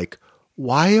 sadly, like,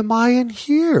 why am I in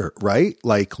here? Right?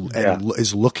 Like, and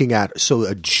is looking at, so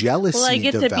a jealousy Will I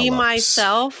get develops. to be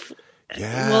myself?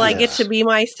 Yeah. Will I get to be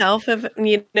myself if,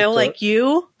 like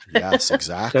you? Yes,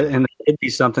 exactly. And it could be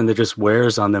something that just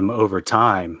wears on them over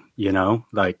time,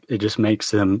 like it just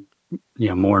makes them,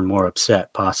 more and more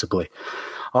upset, possibly.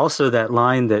 Also, that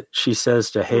line that she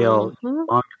says to Hale, "You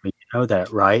belong to me, you know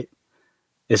that, right?"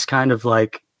 is kind of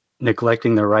like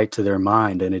neglecting their right to their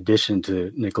mind in addition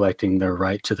to neglecting their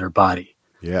right to their body.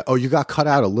 Yeah. Oh, you got cut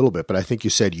out a little bit, but I think you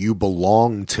said you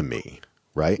belong to me,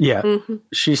 right? Yeah.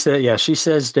 She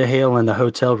says to Hale in the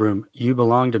hotel room, "You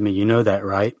belong to me, you know that,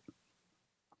 right?"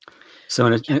 So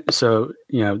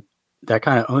that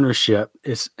kind of ownership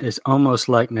is almost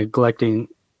like neglecting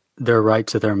their right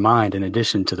to their mind in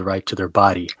addition to the right to their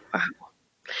body. Wow.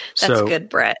 That's good,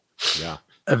 Brett. Yeah.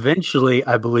 Eventually,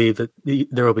 I believe that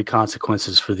there will be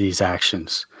consequences for these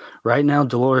actions. Right now,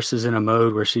 Dolores is in a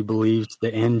mode where she believes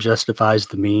the end justifies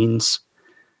the means.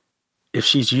 If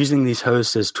she's using these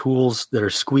hosts as tools that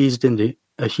are squeezed into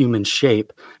a human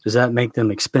shape, does that make them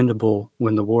expendable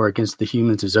when the war against the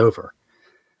humans is over?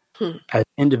 As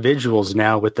individuals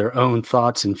now with their own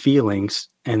thoughts and feelings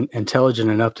and intelligent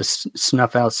enough to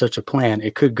snuff out such a plan,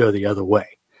 it could go the other way.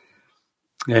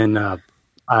 And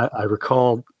I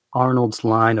recall Arnold's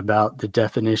line about the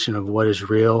definition of what is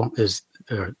real is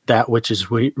that which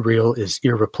is real is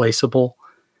irreplaceable.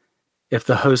 If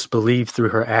the host believed through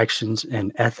her actions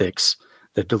and ethics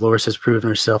that Dolores has proven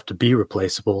herself to be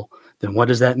replaceable, then what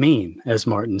does that mean? As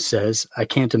Martin says, I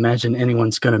can't imagine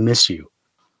anyone's going to miss you.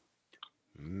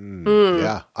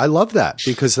 Yeah, I love that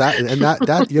because that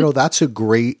that's a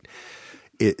great.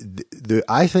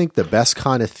 I think the best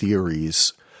kind of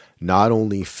theories not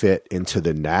only fit into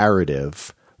the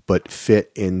narrative, but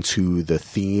fit into the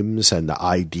themes and the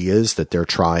ideas that they're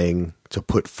trying to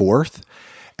put forth.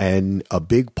 And a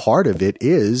big part of it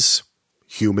is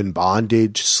human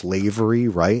bondage, slavery,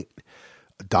 right?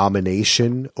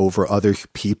 Domination over other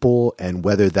people, and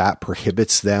whether that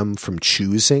prohibits them from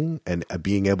choosing and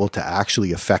being able to actually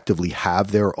effectively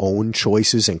have their own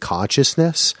choices and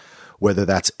consciousness, whether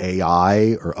that's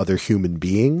AI or other human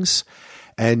beings.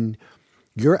 And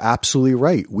you're absolutely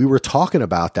right. We were talking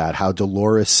about that, how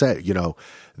Dolores said,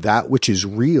 that which is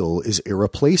real is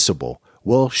irreplaceable.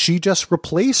 Well, she just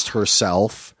replaced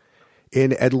herself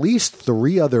in at least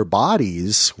 3 other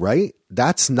bodies, right?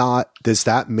 Does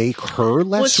that make her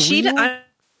less real?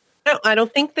 I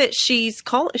don't think that she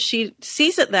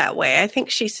sees it that way. I think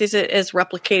she sees it as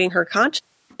replicating her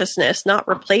consciousness, not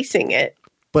replacing it.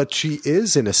 But she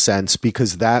is, in a sense,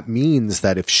 because that means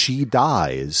that if she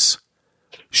dies,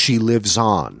 she lives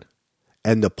on.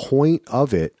 And the point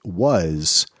of it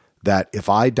was that if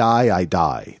I die, I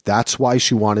die. That's why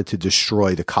she wanted to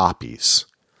destroy the copies.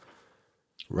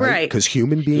 Right? Because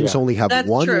human beings only have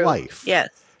one life. Yes.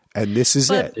 And this is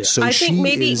it. So I think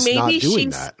maybe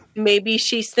that. Maybe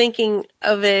she's thinking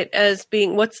of it as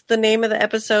being, what's the name of the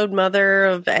episode? Mother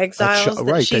of Exiles.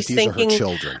 That these are her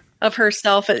children. of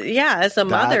herself, as a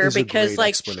mother, is a because great like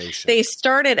explanation. they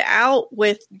started out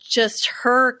with just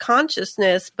her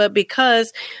consciousness, but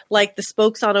because like the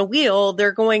spokes on a wheel,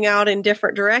 they're going out in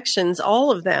different directions,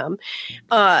 all of them.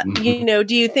 You know,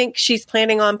 do you think she's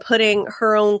planning on putting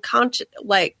her own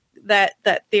like that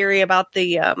theory about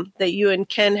the that you and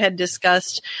Ken had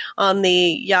discussed on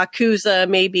the Yakuza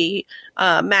maybe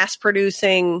mass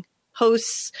producing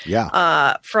hosts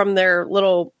from their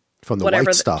little from the whatever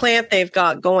white the stuff. Plant they've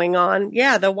got going on.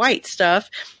 Yeah, the white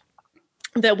stuff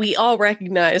that we all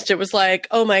recognized. It was like,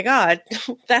 oh my God,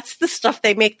 that's the stuff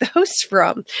they make the hosts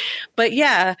from. But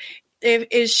yeah,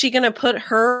 is she going to put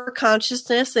her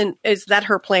consciousness, and is that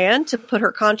her plan, to put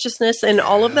her consciousness in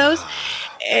all of those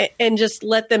and just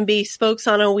let them be spokes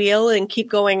on a wheel and keep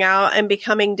going out and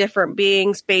becoming different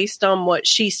beings based on what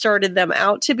she started them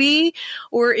out to be?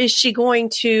 Or is she going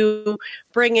to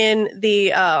bring in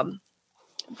the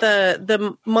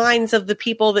minds of the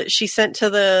people that she sent to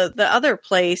the other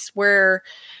place, where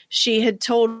she had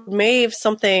told Maeve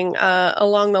something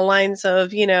along the lines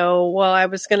of, you know, well, I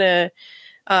was going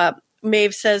to,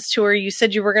 Maeve says to her, you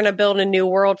said you were going to build a new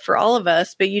world for all of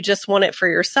us, but you just want it for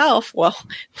yourself. Well,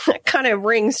 that kind of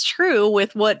rings true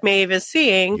with what Maeve is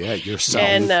seeing. Yeah,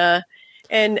 yourself.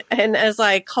 And as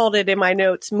I called it in my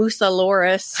notes, Musa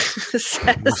Loris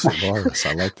says, Musa Loris,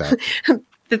 I like that.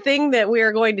 The thing that we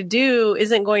are going to do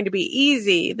isn't going to be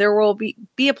easy. There will be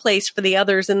a place for the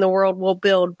others in the world we'll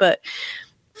build, but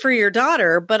for your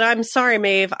daughter. But I'm sorry,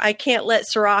 Maeve, I can't let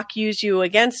Serac use you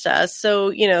against us. So,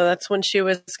 you know, that's when she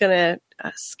was going to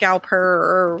scalp her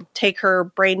or take her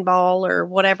brain ball or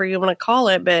whatever you want to call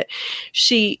it. But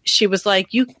she was like,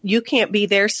 you can't be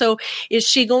there. So is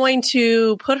she going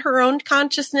to put her own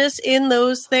consciousness in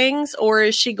those things, or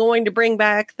is she going to bring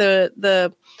back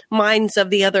the minds of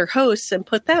the other hosts and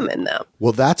put them in them?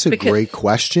 Well, that's a great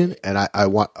question. And I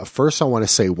want to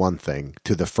say one thing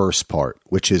to the first part,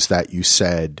 which is that you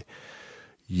said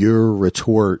your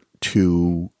retort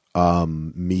to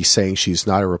me saying she's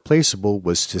not irreplaceable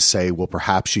was to say, well,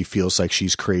 perhaps she feels like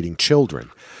she's creating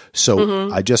children. So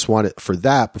I just wanted, for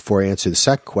that, before I answer the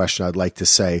second question, I'd like to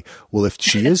say, well, if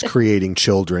she is creating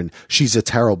children, she's a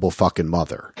terrible fucking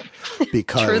mother,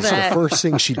 because the first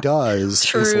thing she does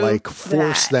is like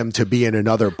force them to be in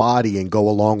another body and go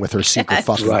along with her secret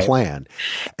fucking plan.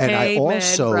 And Amen,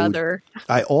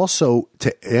 I also,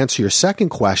 to answer your second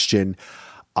question,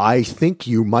 I think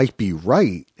you might be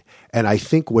right. And I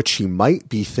think what she might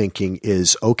be thinking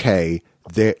is, okay,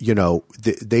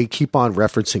 they keep on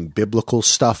referencing biblical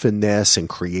stuff in this and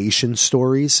creation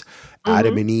stories.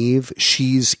 Adam and Eve,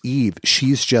 she's Eve.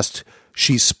 She's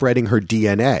spreading her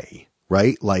DNA,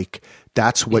 right? Like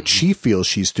that's what she feels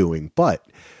she's doing. But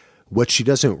what she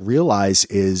doesn't realize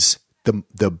is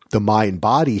the mind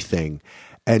body thing.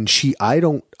 And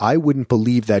I wouldn't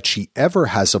believe that she ever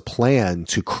has a plan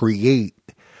to create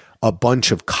a bunch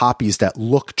of copies that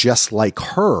look just like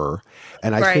her.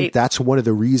 And I think that's one of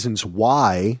the reasons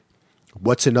why.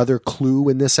 What's another clue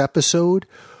in this episode?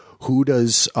 Who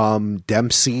does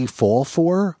Dempsey fall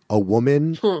for? A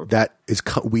woman that is,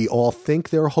 we all think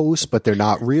they're hosts, but they're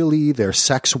not really. They're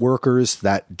sex workers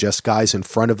that just guys in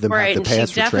front of them have the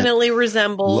pants. She definitely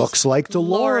resembles. Looks like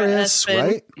Dolores,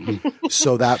 right?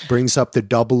 So that brings up the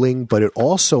doubling, but it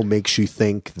also makes you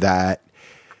think that,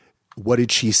 what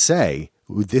did she say?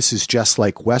 This is just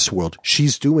like Westworld.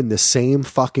 She's doing the same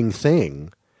fucking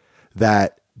thing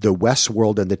that the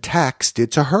Westworld and the Tex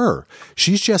did to her.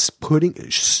 She's just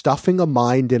stuffing a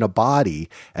mind in a body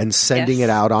and sending it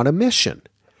out on a mission.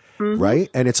 Right?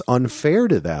 And it's unfair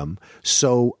to them.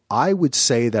 So I would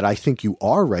say that I think you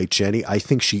are right, Jenny. I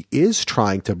think she is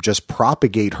trying to just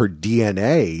propagate her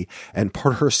DNA and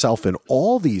put herself in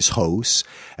all these hosts.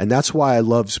 And that's why I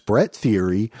love Brett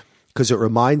theory, because it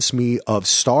reminds me of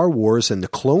Star Wars and the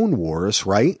Clone Wars,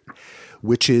 right?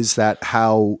 Which is that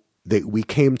how we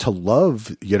came to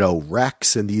love,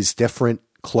 Rex and these different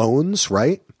clones,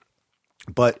 right?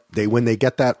 But when they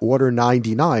get that Order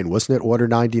 99, wasn't it Order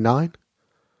 99?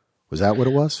 Was that what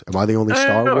it was? Am I the only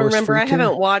Star Wars? I don't remember. I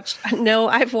haven't watched. No,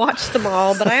 I've watched them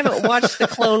all, but I haven't watched the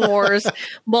Clone Wars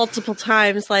multiple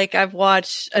times. Like I've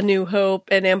watched A New Hope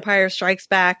and Empire Strikes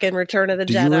Back and Return of the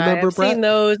Jedi. You remember, I've seen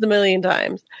those a million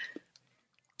times.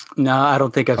 No, I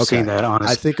don't think I've seen that,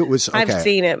 honestly. I think it was... Okay. I've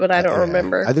seen it, but I don't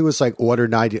remember. I think it was like Order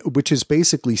 90, which is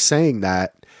basically saying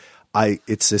that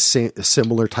it's a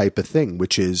similar type of thing,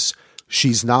 which is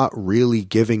she's not really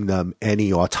giving them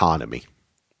any autonomy.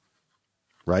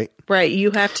 Right? Right.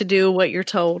 You have to do what you're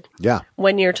told. Yeah.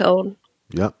 When you're told.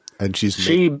 Yep. And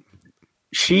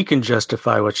she can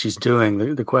justify what she's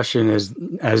doing. The question is,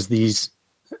 as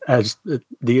as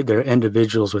they're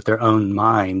individuals with their own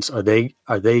minds, are they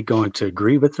going to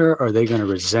agree with her, or are they going to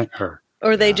resent her?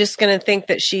 Or are they just going to think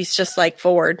that she's just like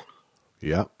Ford?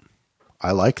 Yep.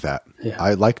 I like that. Yeah.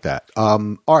 I like that.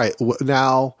 All right.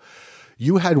 Now,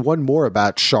 you had one more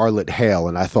about Charlotte Hale,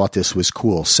 and I thought this was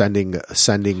cool. Sending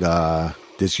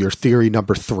this your theory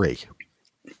number 3.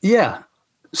 Yeah.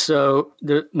 So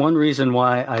the one reason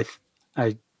why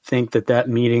I think that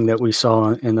meeting that we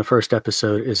saw in the first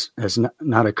episode has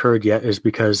not occurred yet is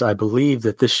because I believe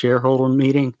that this shareholder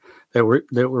meeting that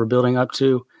we're building up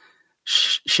to,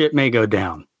 shit may go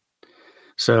down.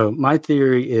 So my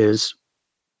theory is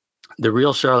the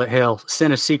real Charlotte Hale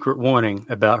sent a secret warning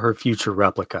about her future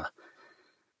replica.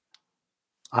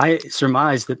 I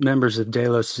surmise that members of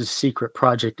Delos' secret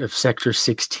project of Sector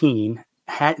 16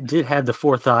 did have the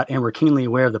forethought and were keenly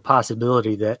aware of the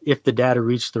possibility that if the data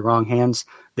reached the wrong hands,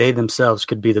 they themselves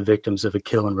could be the victims of a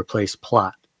kill and replace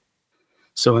plot.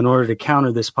 So in order to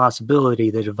counter this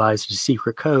possibility, they devised a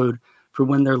secret code for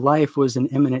when their life was in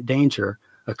imminent danger,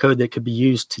 a code that could be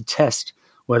used to test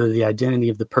whether the identity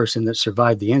of the person that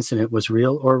survived the incident was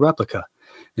real or a replica.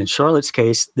 In Charlotte's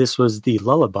case, this was the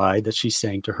lullaby that she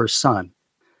sang to her son.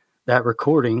 That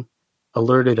recording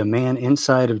alerted a man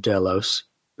inside of Delos,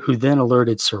 who then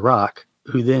alerted Serac,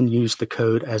 who then used the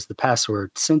code as the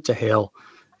password sent to Hale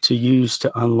to use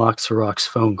to unlock Serac's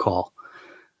phone call.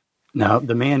 Now,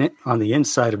 the man on the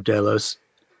inside of Delos,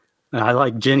 and I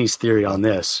like Jenny's theory on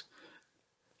this,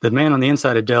 the man on the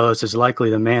inside of Delos is likely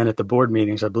the man at the board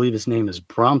meetings, I believe his name is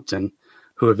Brompton,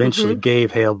 who eventually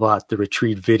gave Halebot the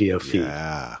retrieved video feed.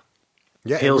 Yeah.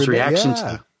 Hale's reaction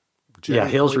to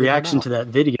that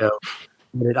video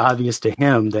made it obvious to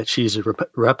him that she's a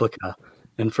replica.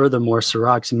 And furthermore,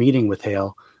 Serac's meeting with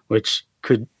Hale, which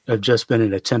could have just been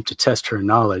an attempt to test her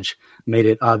knowledge, made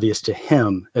it obvious to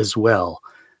him as well.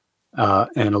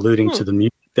 And alluding to the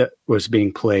music that was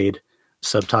being played,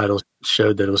 subtitles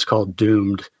showed that it was called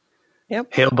Doomed.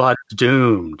 Yep. Halebot is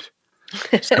doomed.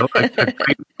 So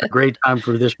a great time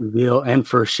for this reveal and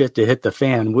for shit to hit the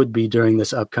fan would be during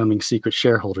this upcoming secret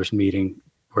shareholders meeting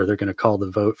where they're going to call the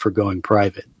vote for going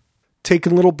private.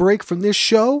 Taking a little break from this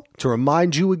show to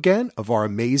remind you again of our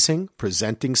amazing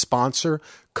presenting sponsor,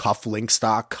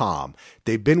 Cufflinks.com.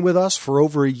 They've been with us for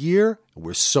over a year, and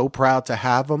we're so proud to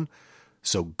have them.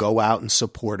 So go out and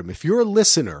support them. If you're a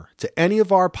listener to any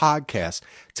of our podcasts,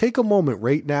 take a moment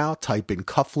right now, type in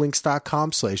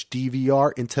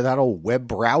cufflinks.com/DVR into that old web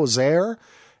browser,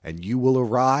 and you will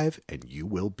arrive and you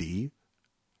will be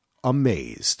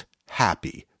amazed,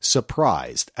 happy,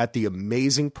 surprised at the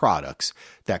amazing products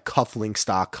that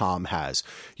Cufflinks.com has.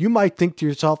 You might think to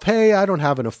yourself, hey, I don't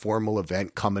have a formal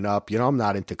event coming up. I'm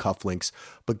not into cufflinks.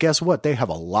 But guess what? They have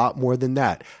a lot more than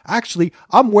that. Actually,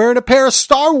 I'm wearing a pair of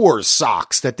Star Wars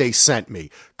socks that they sent me.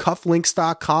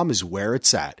 Cufflinks.com is where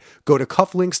it's at. Go to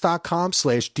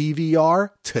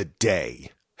cufflinks.com/DVR today.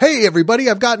 Hey,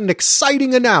 everybody, I've got an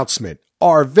exciting announcement.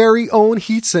 Our very own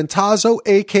Heath Centazzo,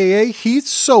 a.k.a. Heath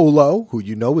Solo, who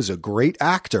you know is a great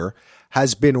actor,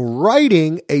 has been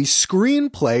writing a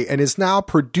screenplay and is now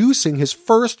producing his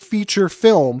first feature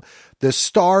film, The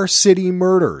Star City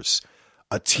Murders.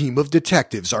 A team of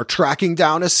detectives are tracking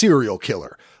down a serial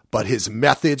killer, but his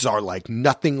methods are like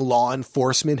nothing law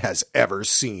enforcement has ever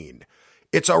seen.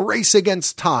 It's a race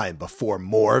against time before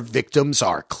more victims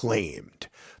are claimed.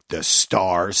 The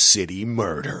Star City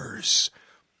Murders.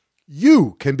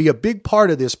 You can be a big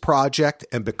part of this project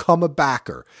and become a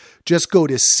backer. Just go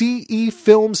to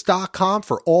cefilms.com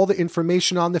for all the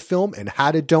information on the film and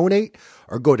how to donate,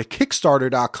 or go to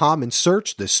kickstarter.com and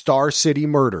search The Star City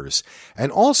Murders.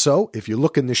 And also, if you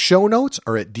look in the show notes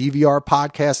or at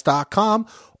dvrpodcast.com,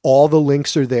 all the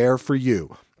links are there for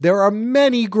you. There are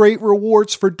many great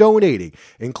rewards for donating,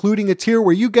 including a tier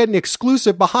where you get an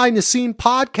exclusive behind-the-scene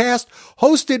podcast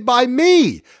hosted by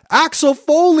me, Axel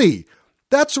Foley.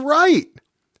 That's right.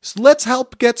 So let's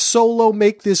help get Solo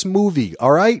make this movie,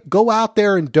 all right? Go out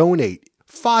there and donate.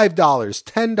 $5,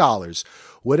 $10,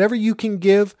 whatever you can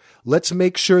give. Let's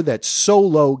make sure that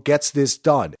Solo gets this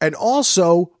done. And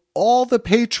also, all the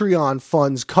Patreon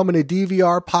funds coming to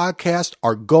DVR Podcast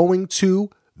are going to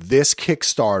this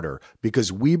Kickstarter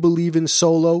because we believe in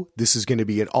Solo. This is going to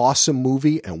be an awesome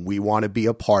movie and we want to be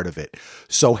a part of it.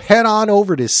 So head on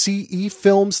over to CE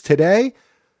Films today.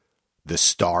 The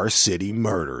Star City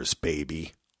Murders,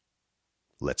 baby.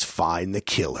 Let's find the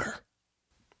killer.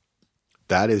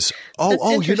 That is...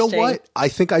 Oh, you know what? I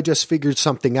think I just figured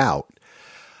something out.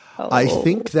 I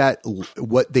think that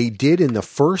what they did in the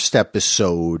first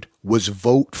episode was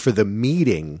vote for the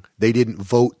meeting. They didn't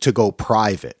vote to go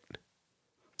private.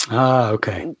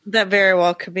 Okay. That very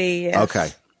well could be, yes.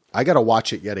 Okay. I got to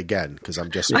watch it yet again because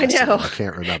I'm just I know. I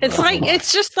can't remember.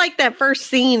 It's just like that first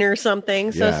scene or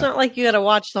something. So it's not like you got to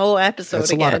watch the whole episode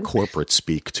That's again. a lot of corporate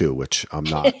speak too, which I'm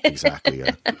not exactly.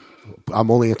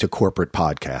 I'm only into corporate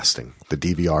podcasting, the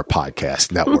DVR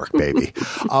Podcast Network, baby.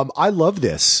 I love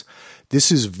this.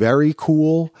 This is very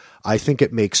cool. I think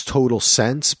it makes total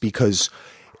sense because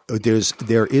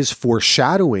there is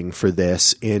foreshadowing for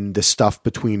this in the stuff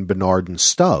between Bernard and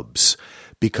Stubbs,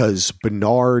 because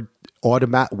Bernard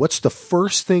what's the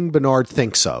first thing Bernard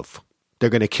thinks of? They're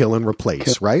going to kill and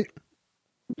replace, right?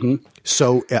 Mm-hmm.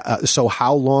 So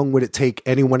how long would it take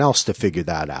anyone else to figure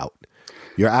that out?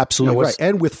 You're absolutely right.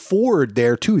 And with Ford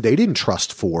there too, they didn't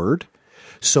trust Ford.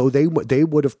 So they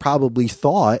would have probably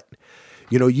thought,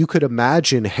 you could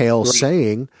imagine Hale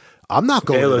saying, I'm not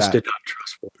going to that. Did not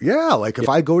trust Ford. Yeah. Like if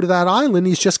I go to that island,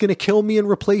 he's just going to kill me and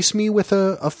replace me with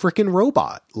a freaking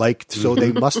robot. Like, so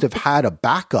they must have had a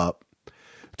backup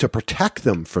to protect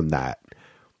them from that.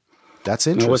 That's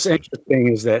interesting. What's interesting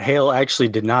is that Hale actually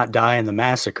did not die in the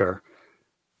massacre,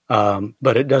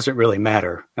 but it doesn't really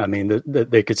matter. I mean,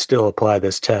 they could still apply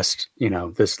this test,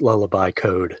 this lullaby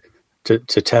code to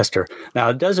test her. Now,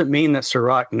 it doesn't mean that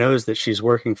Serac knows that she's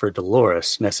working for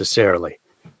Dolores necessarily.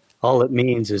 All it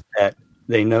means is that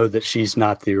they know that she's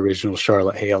not the original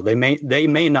Charlotte Hale. They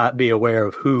may not be aware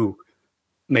of who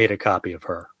made a copy of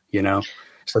her,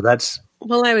 So that's...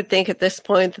 Well, I would think at this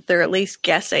point that they're at least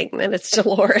guessing that it's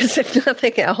Dolores, if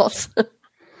nothing else.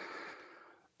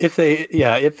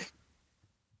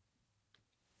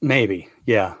 Maybe,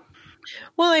 yeah.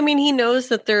 Well, I mean, he knows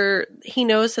that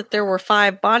there were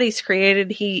 5 bodies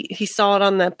created. He saw it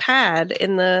on the pad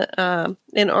in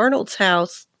in Arnold's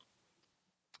house.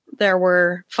 There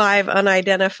were 5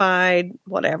 unidentified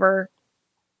whatever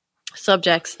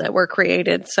subjects that were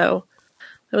created. So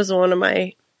that was one of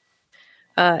my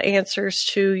answers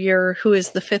to your "Who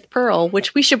is the fifth Pearl?"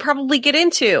 which we should probably get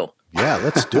into. Yeah,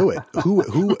 let's do it.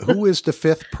 Who is the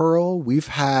fifth Pearl? We've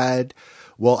had.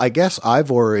 Well, I guess I've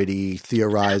already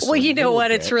theorized. Well, you know what?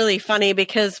 Bit. It's really funny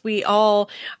because we all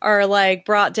are like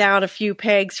brought down a few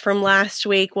pegs from last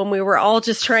week when we were all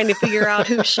just trying to figure out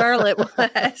who Charlotte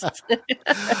was.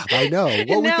 I know. Well,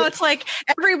 and now it's like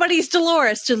everybody's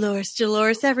Dolores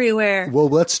everywhere. Well,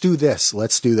 let's do this.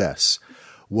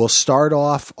 We'll start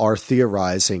off our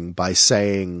theorizing by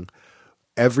saying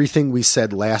everything we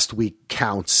said last week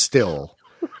counts still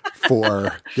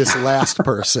for this last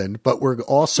person, but we're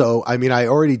also, I mean, I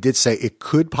already did say it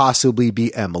could possibly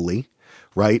be Emily,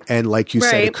 right? And like you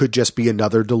said, it could just be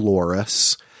another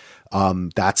Dolores.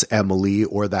 That's Emily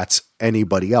or that's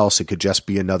anybody else. It could just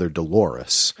be another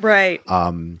Dolores. Right.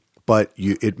 But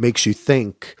it makes you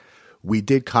think. We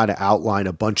did kind of outline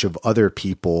a bunch of other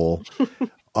people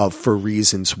for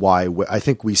reasons why. I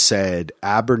think we said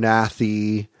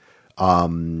Abernathy,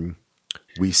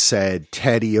 we said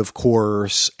Teddy, of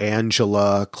course,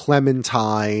 Angela,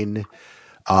 Clementine,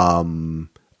 a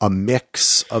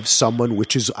mix of someone,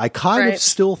 which is, I kind of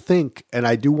still think, and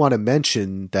I do want to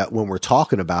mention that when we're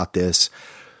talking about this,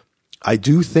 I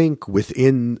do think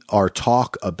within our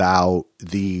talk about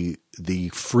the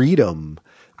freedom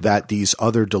that these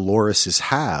other Doloreses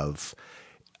have,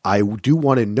 I do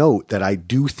want to note that I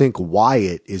do think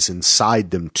Wyatt is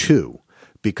inside them too.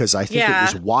 Because I think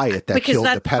it was Wyatt that killed the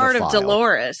pedophile. Because that's part of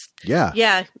Dolores. Yeah.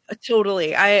 Yeah,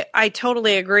 totally. I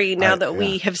totally agree now that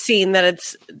we have seen that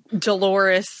it's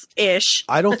Dolores-ish.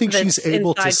 I don't think she's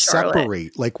able to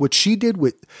separate. Like what she did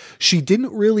she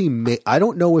didn't really I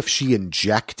don't know if she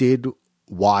injected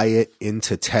Wyatt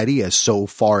into Teddy as so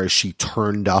far as she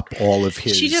turned up all of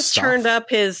his She just stuff. turned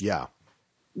up his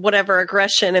whatever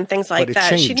aggression and things like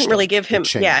that. She didn't really give him.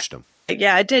 Him.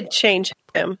 Yeah, it did change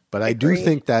him. But I do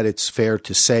think that it's fair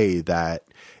to say that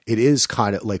it is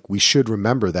kind of like we should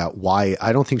remember that Wyatt.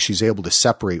 I don't think she's able to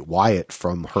separate Wyatt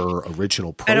from her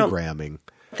original programming.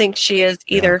 I don't think she is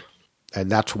either. Yeah.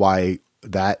 And that's why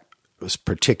that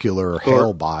particular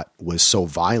Halebot was so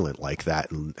violent like that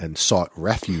and sought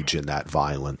refuge in that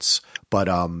violence. But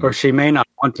or she may not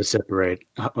want to separate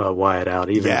Wyatt out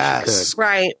even if she could.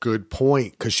 Right. Good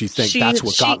point, because she thinks that's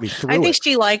what got me through it. I think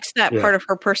she likes that part of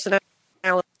her personality.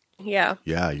 Yeah.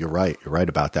 Yeah, you're right. You're right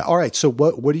about that. All right, so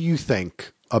what do you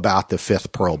think about the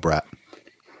fifth Pearl, Brett?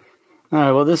 All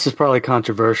right, well, this is probably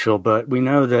controversial, but we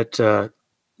know that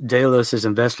Delos is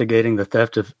investigating the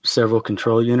theft of several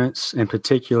control units, in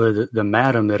particular the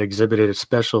Madam that exhibited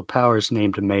special powers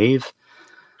named Maeve.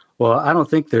 Well, I don't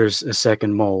think there's a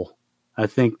second mole. I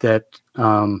think that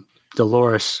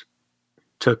Dolores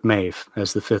took Maeve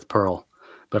as the fifth Pearl,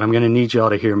 but I'm going to need y'all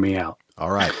to hear me out.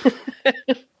 All right.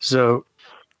 So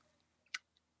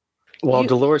while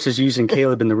Dolores is using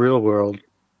Caleb in the real world,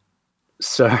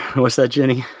 so what's that,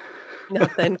 Jenny?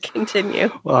 Nothing. Continue.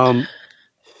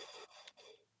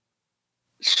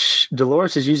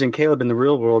 Dolores is using Caleb in the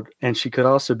real world, and she could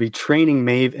also be training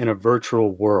Maeve in a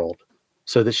virtual world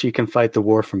so that she can fight the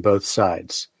war from both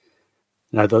sides.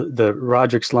 Now, the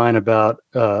Roderick's line about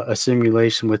a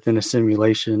simulation within a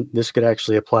simulation, this could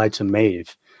actually apply to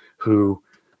Maeve, who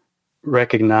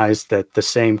recognized that the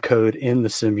same code in the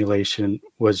simulation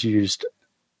was used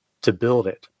to build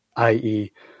it,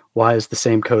 i.e., why is the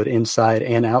same code inside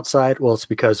and outside? Well, it's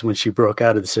because when she broke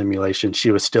out of the simulation, she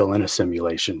was still in a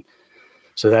simulation.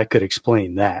 So that could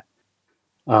explain that.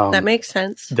 That makes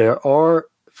sense. There are,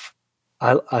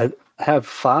 I have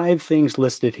 5 things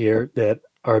listed here that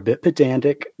are a bit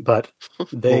pedantic, but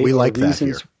we like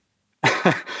reasons, that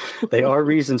here. They are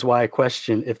reasons why I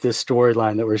question if this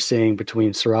storyline that we're seeing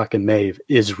between Serac and Maeve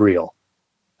is real.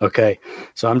 Okay,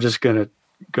 so I'm just going to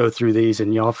go through these,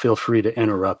 and y'all feel free to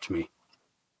interrupt me.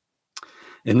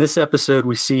 In this episode,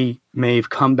 we see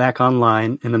Maeve come back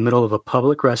online in the middle of a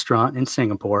public restaurant in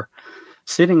Singapore,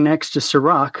 sitting next to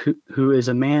Serac, who is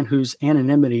a man whose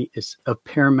anonymity is of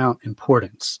paramount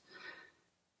importance.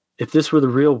 If this were the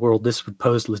real world, this would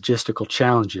pose logistical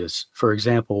challenges. For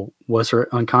example, was her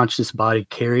unconscious body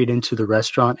carried into the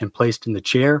restaurant and placed in the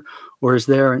chair, or is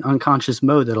there an unconscious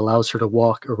mode that allows her to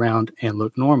walk around and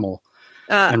look normal?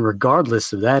 And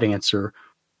regardless of that answer,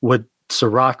 would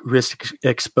Serac risk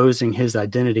exposing his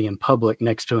identity in public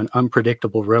next to an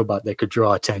unpredictable robot that could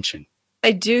draw attention?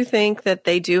 I do think that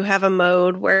they do have a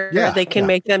mode where they can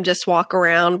make them just walk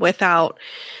around without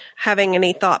having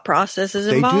any thought processes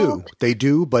involved. They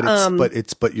do, but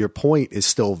your point is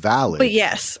still valid. But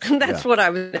yes, that's what I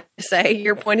was going to say.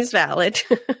 Your point is valid.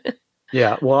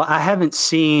 Yeah, well, I haven't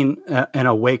seen an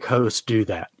awake host do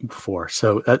that before,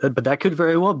 so but that could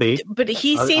very well be. But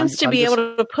he seems to be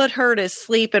able to put her to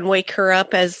sleep and wake her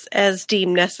up as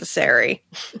deemed necessary.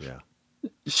 Yeah,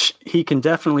 he can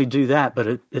definitely do that, but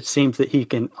it seems that he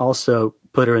can also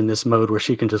put her in this mode where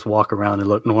she can just walk around and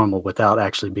look normal without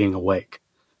actually being awake.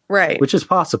 Right, which is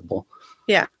possible.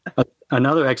 Yeah.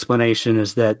 Another explanation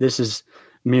is that this is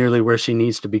merely where she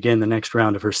needs to begin the next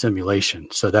round of her simulation.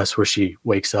 So that's where she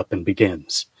wakes up and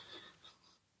begins.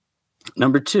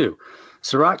 Number 2,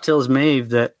 Serac tells Maeve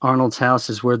that Arnold's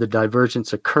house is where the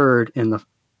divergence occurred that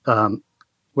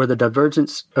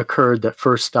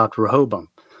first stopped Rehoboam.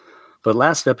 But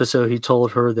last episode, he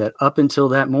told her that up until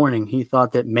that morning, he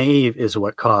thought that Maeve is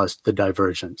what caused the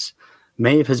divergence.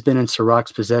 Maeve has been in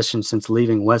Serac's possession since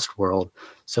leaving Westworld,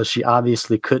 so she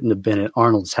obviously couldn't have been at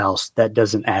Arnold's house. That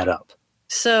doesn't add up.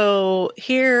 So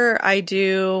here I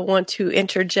do want to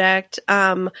interject.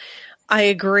 I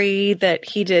agree that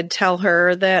he did tell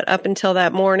her that up until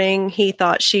that morning, he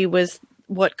thought she was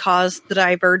what caused the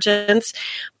divergence,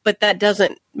 but that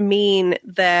doesn't mean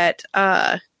that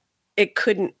they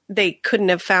couldn't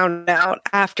have found out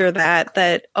after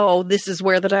that, oh, this is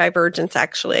where the divergence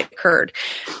actually occurred.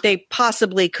 They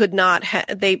possibly could not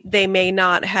they may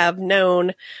not have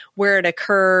known where it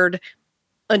occurred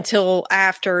until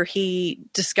after he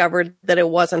discovered that it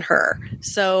wasn't her.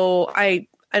 So I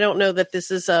don't know that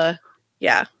this is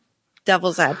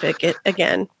devil's advocate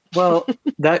again. Well,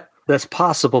 that's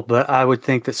possible, but I would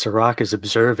think that Serac is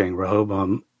observing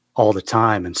Rehoboam all the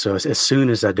time, and so as soon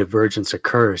as that divergence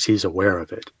occurs, he's aware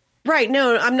of it. Right.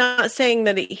 No, I'm not saying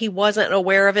that he wasn't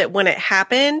aware of it when it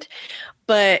happened,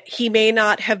 but he may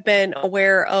not have been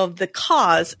aware of the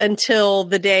cause until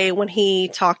the day when he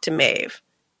talked to Maeve.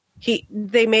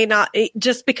 They may not,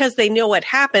 just because they know what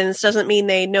happens doesn't mean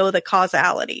they know the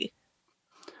causality.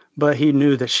 But he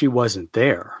knew that she wasn't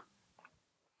there.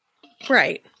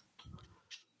 Right.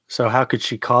 So how could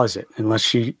she cause it unless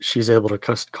she's able to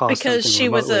cause because something she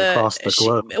was across the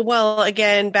globe? Well,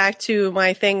 again, back to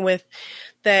my thing with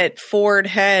that Ford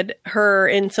had her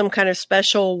in some kind of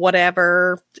special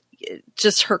whatever,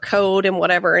 just her code and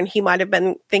whatever, and he might have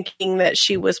been thinking that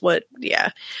she was what.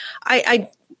 Yeah,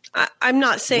 I'm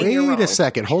not saying you're wrong. Wait a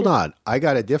second. Hold on. I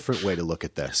got a different way to look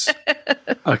at this.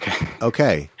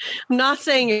 Okay. I'm not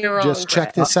saying you're wrong. Just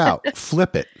check this out.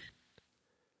 Flip it.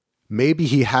 Maybe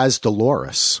he has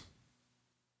Dolores.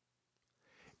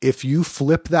 If you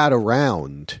flip that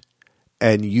around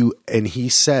and he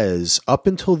says, up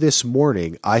until this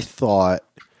morning, I thought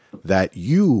that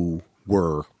you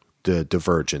were the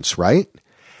divergence, right?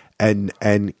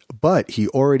 But he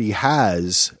already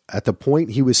has, at the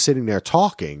point he was sitting there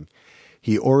talking,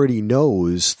 he already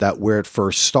knows that where it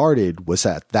first started was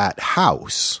at that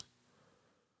house.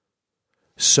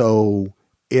 So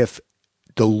if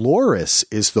Dolores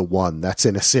is the one that's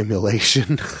in a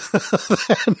simulation,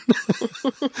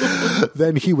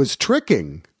 then he was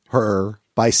tricking her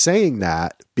by saying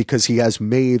that because he has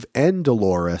Maeve and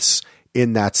Dolores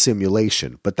in that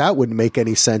simulation. But that wouldn't make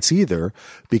any sense either,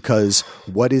 because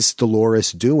what is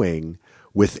Dolores doing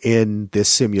within this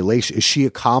simulation? Is she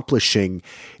accomplishing,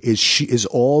 is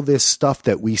all this stuff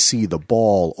that we see, the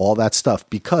ball, all that stuff?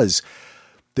 Because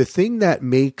the thing that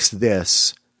makes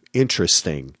this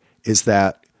interesting is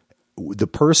that the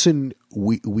person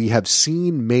we have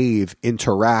seen Maeve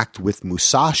interact with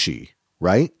Musashi,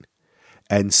 right?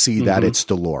 And see that it's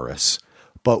Dolores.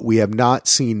 But we have not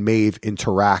seen Maeve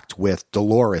interact with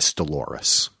Dolores.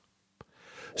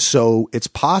 So it's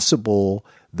possible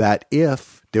that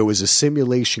if there was a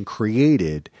simulation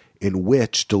created in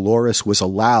which Dolores was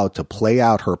allowed to play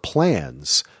out her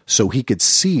plans so he could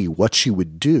see what she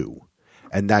would do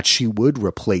and that she would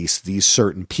replace these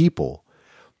certain people.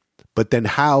 But then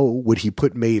how would he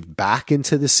put Maeve back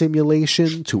into the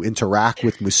simulation to interact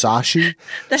with Musashi?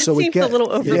 That seems a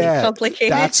little overly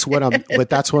complicated. That's what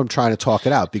I'm trying to talk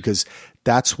it out, because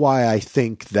that's why I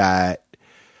think that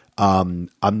I'm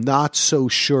not so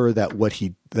sure that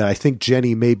that I think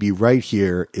Jenny may be right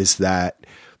here is that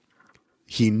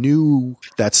he knew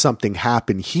that something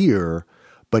happened here,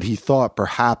 but he thought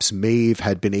perhaps Maeve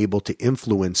had been able to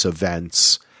influence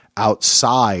events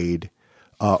outside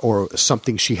or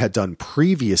something she had done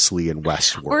previously in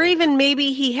Westworld. Or even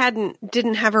maybe he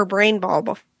didn't have her brain ball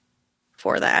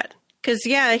before that. Because,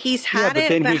 he's had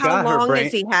it, but how long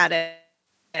has he had it?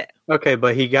 Okay,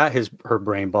 but he got her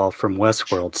brain ball from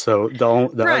Westworld. So the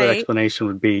other explanation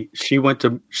would be she went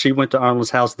to Arnold's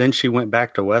house, then she went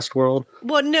back to Westworld.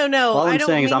 Well, no. I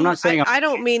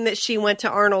don't mean that she went to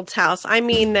Arnold's house. I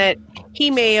mean that he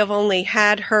may have only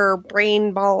had her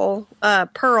brain ball,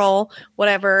 pearl,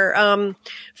 whatever.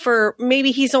 For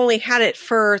maybe he's only had it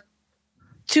for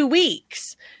 2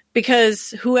 weeks.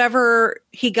 Because whoever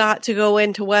he got to go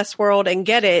into Westworld and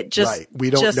get it we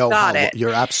don't know got it.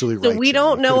 You're absolutely right. So we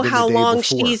don't know how long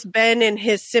she's been in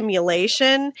his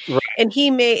simulation. Right. And he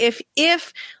may,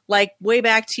 if like way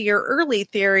back to your early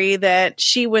theory that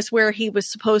she was where he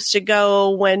was supposed to go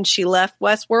when she left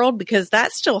Westworld, because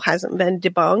that still hasn't been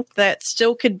debunked. That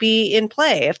still could be in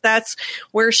play. If that's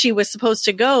where she was supposed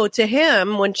to go to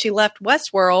him when she left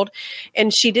Westworld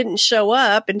and she didn't show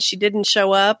up and she didn't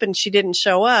show up and she didn't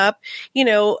show up,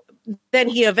 then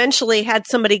he eventually had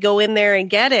somebody go in there and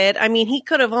get it. I mean, he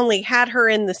could have only had her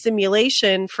in the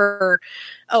simulation for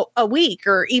a week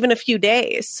or even a few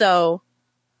days. So,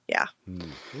 yeah.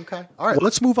 Okay. All right.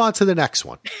 Let's move on to the next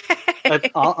one.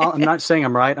 I'm not saying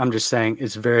I'm right. I'm just saying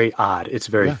it's very odd. It's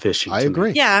very fishy. I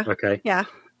agree. Me. Yeah. Okay. Yeah.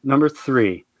 Number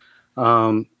 3.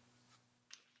 How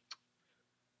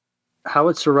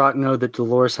would Serac know that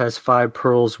Dolores has 5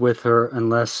 pearls with her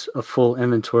unless a full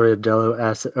inventory of Delo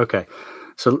asset? Okay.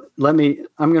 So I'm going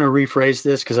to rephrase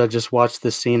this because I just watched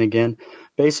this scene again.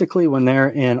 Basically, when they're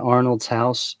in Arnold's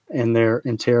house and they're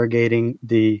interrogating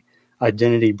the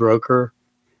identity broker,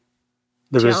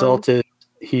 the result is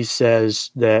he says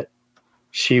that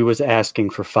she was asking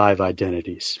for 5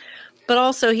 identities. But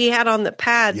also he had on the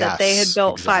pad that they had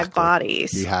built 5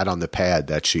 bodies. He had on the pad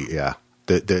that she,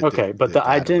 the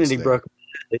identity broker,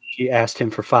 she asked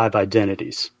him for 5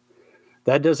 identities.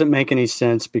 That doesn't make any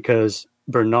sense because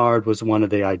Bernard was one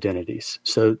of the identities.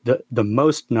 So the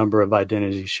most number of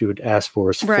identities she would ask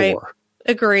for is 4.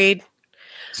 Agreed.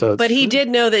 But he did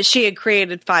know that she had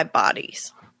created 5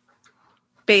 bodies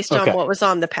based on what was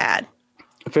on the pad.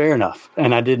 Fair enough.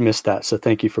 And I did miss that. So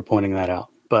thank you for pointing that out.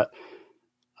 But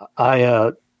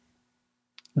I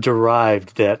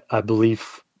derived that I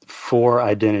believe 4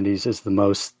 identities is the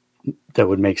most that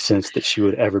would make sense that she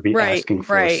would ever be asking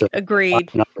for. Right. So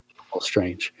agreed.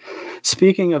 Strange.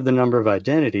 Speaking of the number of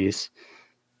identities,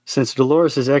 since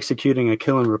Dolores is executing a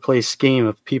kill and replace scheme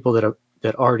of people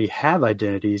that already have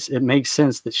identities, it makes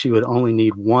sense that she would only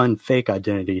need 1 fake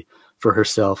identity for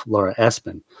herself, Laura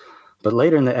Espin. But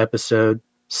later in the episode,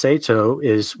 Sato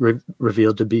is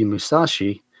revealed to be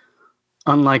Musashi.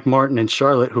 Unlike Martin and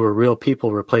Charlotte, who are real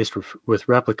people replaced with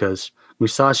replicas,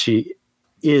 Musashi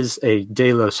is a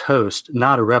Delos host,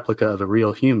 not a replica of a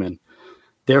real human.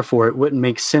 Therefore, it wouldn't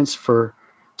make sense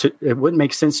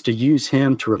to use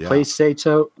him to replace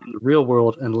Sato in the real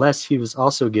world unless he was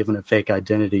also given a fake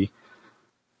identity.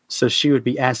 So she would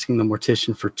be asking the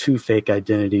mortician for 2 fake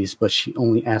identities, but she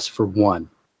only asked for 1.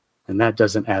 And that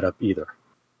doesn't add up either.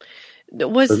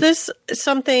 Was this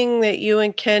something that you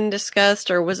and Ken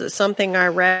discussed, or was it something I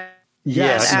read?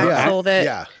 Yes, Axel,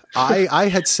 I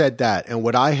had said that, and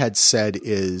what I had said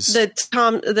is that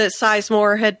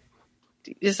Sizemore had.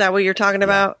 Is that what you're talking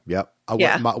about? Yep.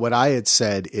 What I had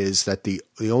said is that the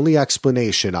only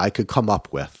explanation I could come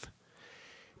up with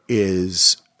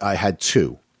is I had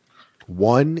 2.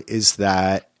 One is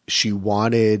that she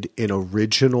wanted an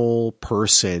original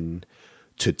person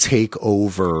to take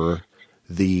over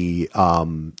the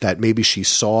that maybe she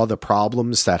saw the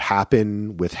problems that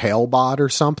happen with Halebot or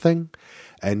something,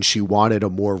 and she wanted a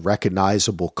more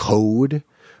recognizable code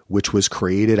which was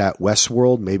created at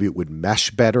Westworld. Maybe it would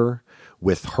mesh better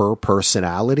with her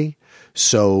personality.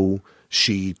 So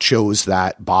she chose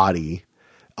that body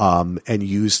and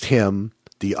used him.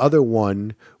 The other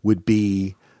one would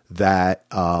be that,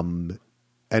 and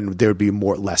there'd be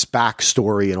less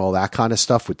backstory and all that kind of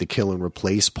stuff with the kill and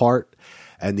replace part.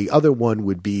 And the other one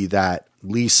would be that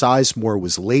Lee Sizemore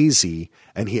was lazy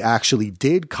and he actually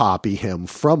did copy him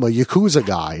from a Yakuza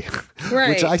guy, right.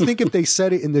 Which I think if they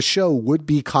said it in the show would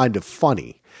be kind of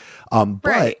funny.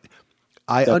 But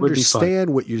I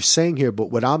understand what you're saying here, but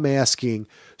what I'm asking,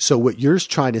 so what you're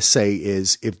trying to say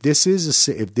is if this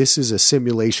is a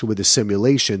simulation with a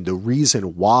simulation, the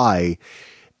reason why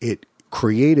it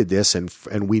created this,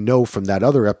 and we know from that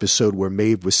other episode where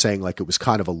Maeve was saying like it was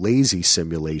kind of a lazy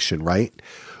simulation, right?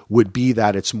 Would be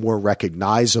that it's more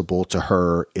recognizable to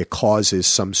her. It causes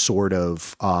some sort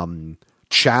of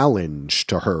challenge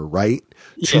to her, right?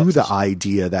 Yes. To the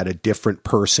idea that a different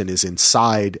person is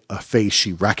inside a face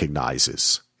she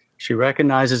recognizes. She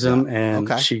recognizes him,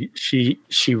 and she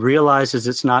realizes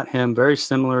it's not him. Very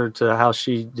similar to how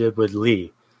she did with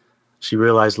Lee. She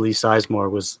realized Lee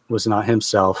Sizemore was not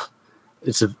himself.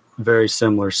 It's a very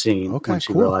similar scene when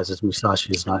she realizes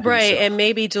Musashi is not himself. Right, and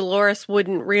maybe Dolores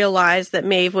wouldn't realize that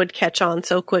Maeve would catch on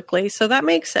so quickly. So that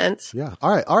makes sense. Yeah.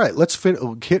 All right. Let's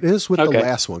hit this with the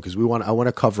last one because I want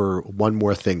to cover one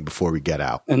more thing before we get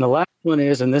out. And the last one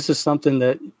is, and this is something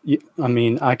that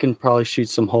I can probably shoot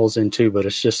some holes into, but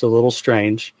it's just a little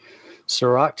strange.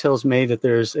 Serac tells Maeve that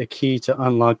there's a key to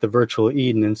unlock the virtual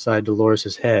Eden inside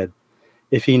Dolores's head.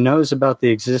 If he knows about the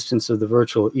existence of the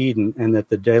virtual Eden and that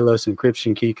the Delos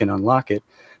encryption key can unlock it,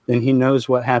 then he knows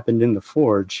what happened in the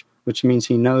Forge, which means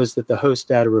he knows that the host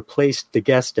data replaced the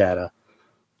guest data.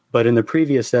 But in the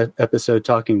previous episode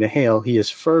talking to Hale, he is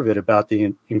fervid about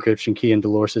the encryption key in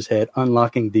Dolores' head,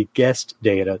 unlocking the guest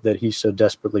data that he so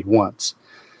desperately wants.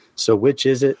 So which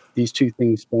is it? These two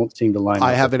things don't seem to line up.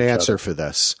 I have an answer for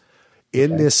this.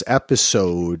 In this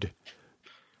episode,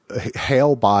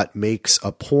 Halebot makes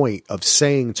a point of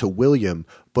saying to William,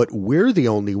 but we're the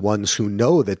only ones who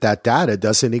know that data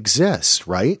doesn't exist,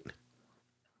 right?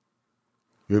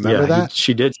 You remember that?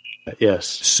 She did say that, yes.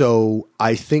 So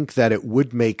I think that it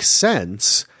would make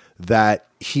sense that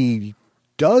he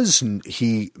does know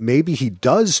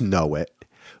it,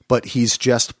 but he's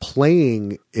just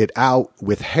playing it out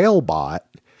with Halebot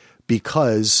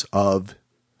because of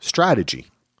strategy.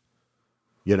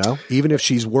 You know, even if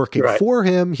she's working for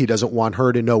him, he doesn't want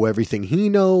her to know everything he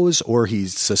knows, or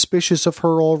he's suspicious of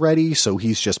her already. So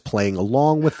he's just playing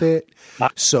along with it.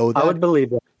 So I would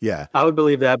believe that. Yeah, I would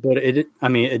believe that. But it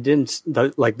didn't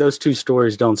like those two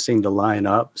stories don't seem to line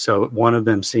up. So one of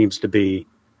them seems to be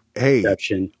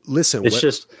exception. Listen,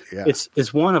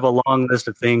 it's one of a long list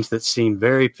of things that seem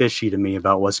very fishy to me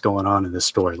about what's going on in this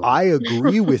storyline. I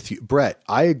agree with you, Brett.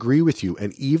 I agree with you.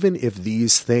 And even if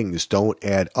these things don't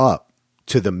add up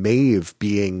to the Maeve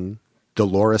being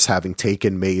Dolores having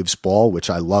taken Maeve's ball, which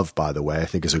I love, by the way, I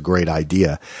think is a great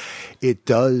idea. It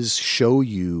does show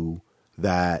you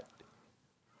that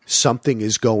something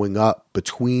is going up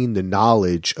between the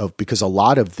knowledge of, because a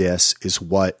lot of this is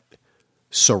what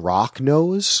Serac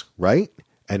knows, right?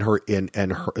 And her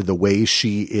the way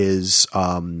she is,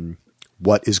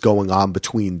 what is going on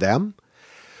between them.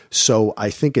 So I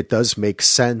think it does make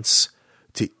sense.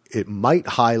 It might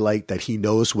highlight that he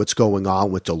knows what's going on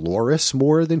with Dolores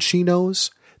more than she knows,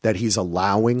 that he's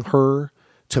allowing her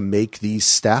to make these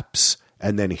steps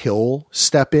and then he'll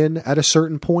step in at a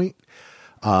certain point.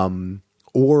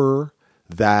 Or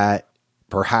that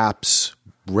perhaps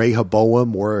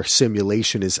Rehoboam or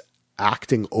simulation is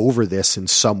acting over this in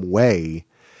some way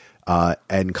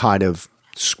and kind of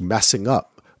messing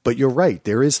up. But you're right.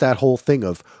 There is that whole thing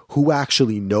of who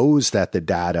actually knows that the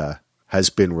data has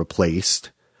been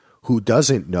replaced. Who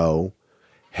doesn't know.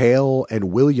 Hale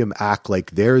and William act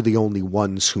like they're the only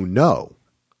ones who know.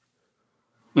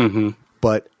 Mm-hmm.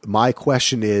 But my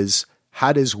question is,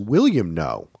 how does William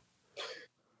know?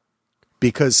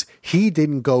 Because he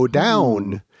didn't go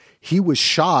down. He was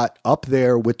shot up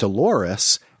there with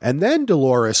Dolores, and then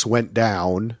Dolores went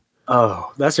down.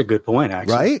 Oh, that's a good point,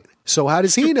 actually. Right? So how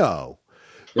does he know?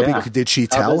 Yeah. Did she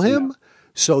tell him?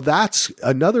 So that's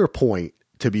another point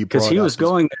to be brought up. Because he was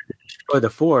going there to destroy the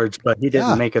Forge, but he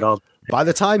didn't make it all. By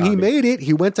the time he made it,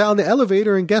 he went down the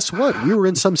elevator, and guess what? We were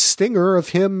in some stinger of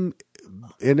him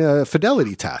in a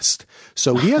fidelity test.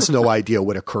 So he has no idea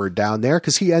what occurred down there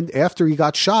because after he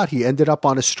got shot, he ended up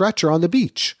on a stretcher on the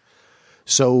beach.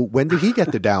 So when did he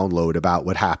get the download about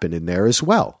what happened in there as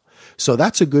well? So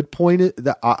that's a good point.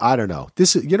 I don't know.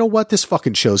 This is, you know what? This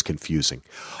fucking show's confusing.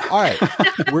 All right,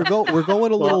 we're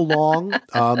going a little long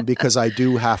because I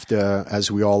do have to, as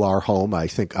we all are home. I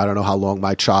don't know how long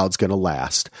my child's going to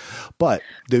last, but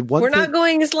we're not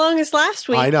going as long as last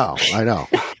week. I know.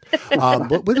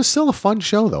 But it was still a fun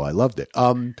show, though. I loved it.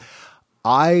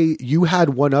 You had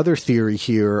one other theory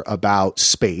here about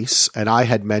space, and I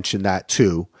had mentioned that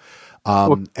too.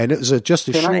 And it was just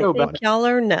a short one. Y'all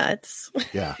are nuts.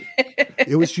 Yeah.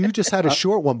 It was, you just had a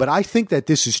short one, but I think that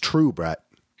this is true, Brett.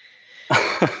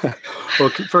 Well,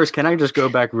 first, can I just go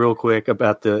back real quick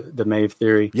about the Maeve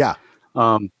theory? Yeah.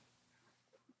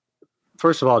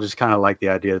 First of all, just kind of like the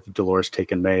idea that Dolores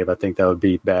taking Maeve. I think that would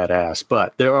be badass.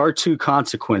 But there are two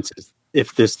consequences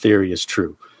if this theory is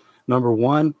true. Number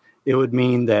one, it would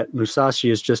mean that Musashi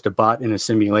is just a bot in a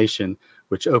simulation,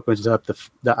 which opens up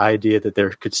the idea that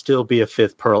there could still be a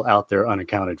fifth Pearl out there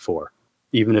unaccounted for,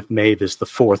 even if Maeve is the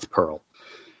fourth Pearl.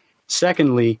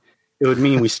 Secondly, it would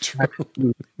mean we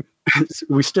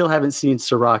still haven't seen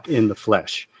Serac in the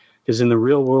flesh, because in the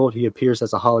real world, he appears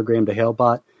as a hologram to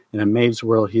Hale-Bot, and in Maeve's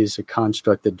world, he is a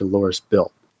construct that Dolores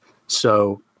built.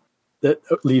 So that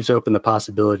leaves open the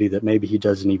possibility that maybe he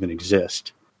doesn't even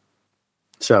exist.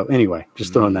 So anyway,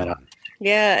 just throwing that out.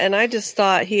 Yeah, and I just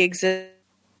thought he existed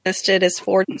as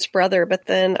Ford's brother, but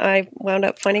then I wound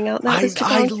up finding out that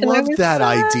I love that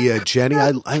idea, Jenny.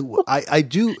 I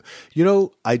do. You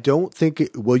know, I don't think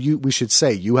we should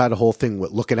say you had a whole thing with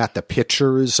looking at the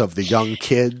pictures of the young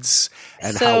kids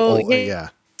and how old. Yeah.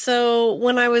 So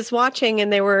when I was watching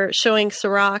and they were showing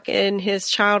Serac in his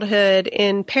childhood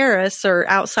in Paris or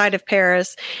outside of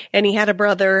Paris, and he had a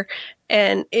brother,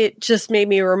 and it just made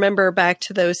me remember back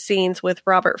to those scenes with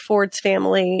Robert Ford's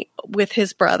family with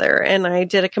his brother. And I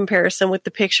did a comparison with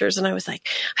the pictures, and I was like,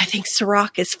 I think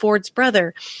Serac is Ford's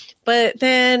brother. But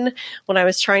then when I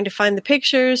was trying to find the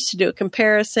pictures to do a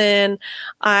comparison,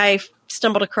 I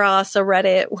stumbled across a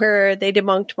Reddit where they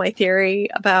debunked my theory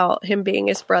about him being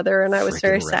his brother, and I was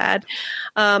very sad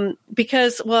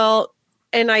because, well,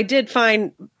 and I did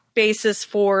find basis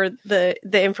for the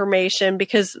information,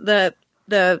 because the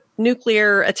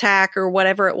nuclear attack or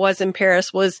whatever it was in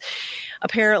Paris was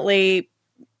apparently,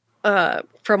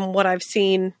 from what I've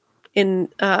seen in,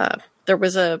 there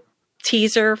was a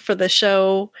teaser for the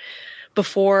show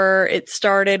before it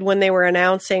started, when they were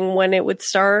announcing when it would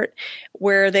start,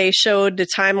 where they showed the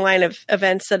timeline of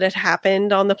events that had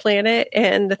happened on the planet.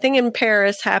 And the thing in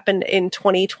Paris happened in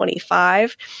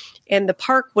 2025, and the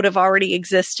park would have already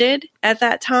existed at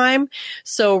that time.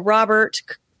 So Robert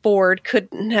Ford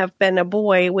couldn't have been a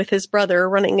boy with his brother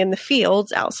running in the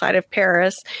fields outside of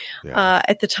Paris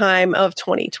at the time of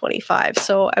 2025.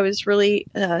 So I was really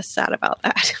sad about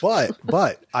that.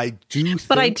 But I do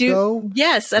think, though,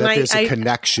 yes, and there's a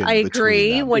connection. I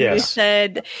agree when you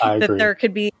said that there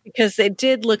could be, because it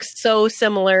did look so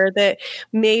similar that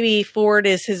maybe Ford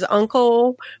is his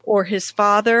uncle or his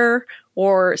father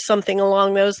or something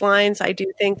along those lines. I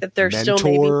do think that there's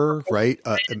mentor, still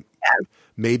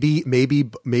maybe right.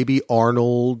 Maybe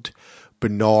Arnold,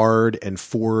 Bernard, and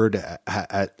Ford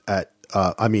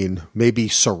maybe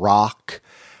Serac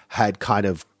had kind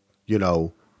of,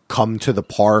 come to the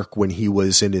park when he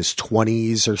was in his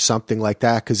 20s or something like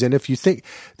that. Because then if you think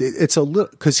it's a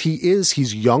little, because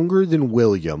he's younger than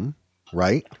William,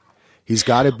 right? He's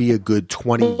got to be a good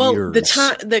 20 years.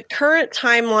 The current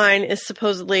timeline is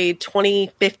supposedly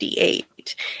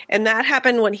 2058. And that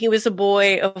happened when he was a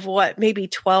boy of maybe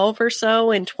 12 or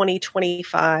so in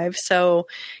 2025. So,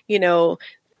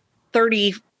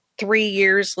 33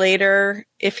 years later,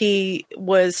 if he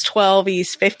was 12,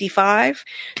 he's 55.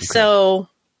 Okay. So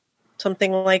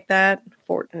something like that.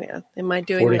 Am I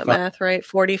doing 45. That math right?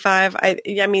 45. I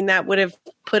mean, that would have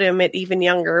put him at even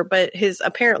younger, but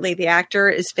apparently the actor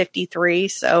is 53.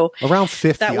 So around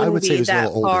 50, that I would say he's a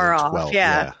little older than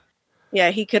 12. Yeah,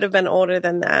 he could have been older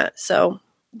than that. So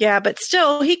yeah, but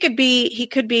still he could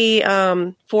be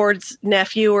Ford's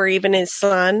nephew or even his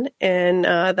son, and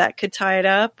that could tie it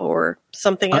up, or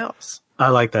something else. I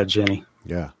like that, Jenny.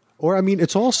 Yeah. Or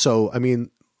it's also,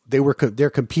 they're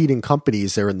competing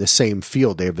companies. They're in the same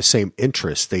field. They have the same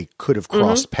interests. They could have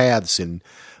crossed paths, and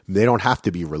they don't have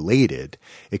to be related.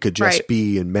 It could just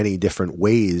be in many different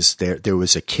ways. There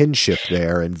was a kinship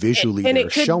there, and visually they're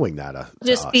showing that to us.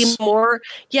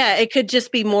 It could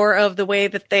just be more of the way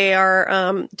that they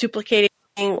are duplicating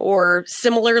or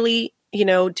similarly,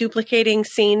 duplicating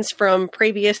scenes from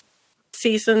previous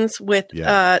seasons with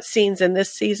scenes in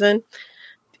this season.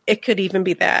 It could even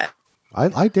be that.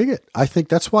 I dig it. I think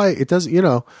that's why it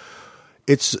doesn't,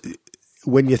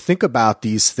 when you think about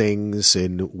these things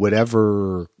in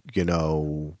whatever,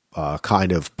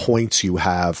 kind of points you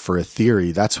have for a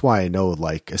theory, that's why I know,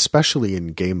 like, especially in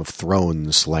Game of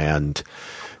Thrones land,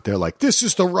 they're like, this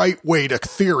is the right way to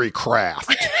theory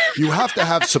craft. You have to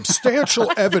have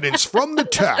substantial evidence from the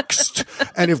text.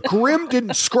 And if Grimm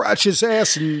didn't scratch his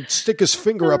ass and stick his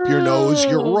finger up your nose,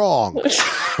 you're wrong.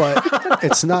 But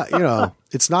it's not,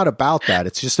 it's not about that.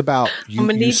 It's just about I'm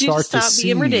gonna need you to stop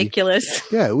being ridiculous.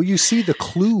 Yeah, well, you see the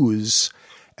clues,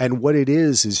 and what it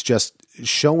is just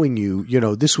showing you,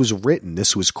 this was written,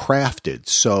 this was crafted.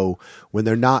 So when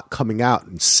they're not coming out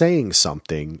and saying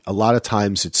something, a lot of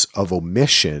times it's of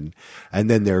omission, and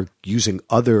then they're using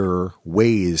other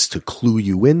ways to clue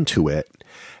you into it.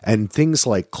 And things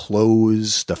like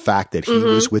clothes, the fact that he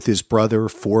was with his brother,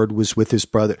 Ford was with his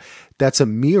brother, that's a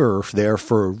mirror there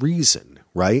for a reason,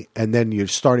 right? And then you're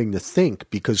starting to think,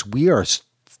 because we are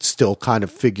still kind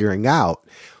of figuring out,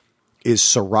 is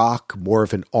Serac more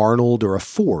of an Arnold or a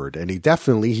Ford? And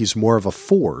he's more of a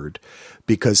Ford,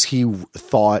 because he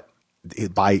thought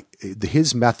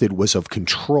his method was of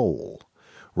control,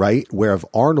 right? Where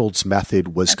Arnold's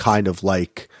method was kind of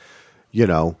like,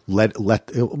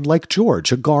 like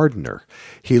George, a gardener.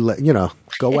 He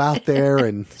go out there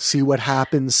and see what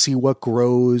happens, see what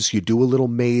grows. You do a little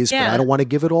maze, but I don't want to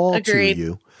give it all to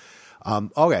you.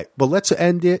 Okay, but let's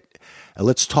end it. And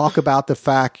let's talk about the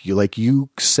fact, you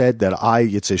said that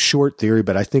it's a short theory,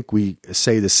 but I think we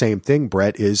say the same thing,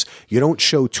 Brett, is you don't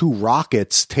show two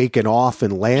rockets taking off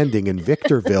and landing in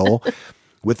Victorville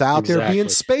without there being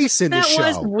space in the show.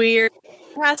 That was weird.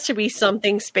 It has to be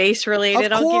something space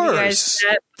related. Of course. I'll give you guys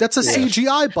that. That's a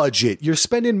CGI budget. You're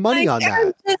spending money on that.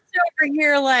 I'm just over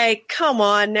here like, come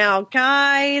on now,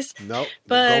 guys. Nope.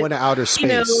 But going to outer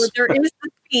space. There is the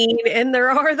scene and there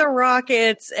are the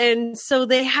rockets, and so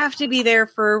they have to be there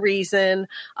for a reason.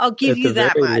 I'll give you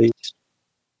that much.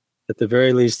 At the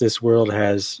very least, this world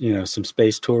has, some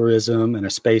space tourism and a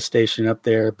space station up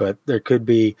there, but there could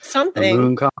be something. A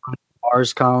moon colony,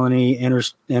 Mars colony,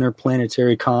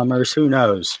 interplanetary commerce. Who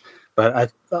knows?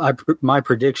 But my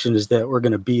prediction is that we're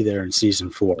going to be there in season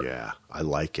 4. Yeah, I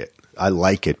like it. I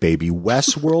like it, baby.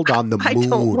 Westworld on the moon. I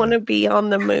don't want to be on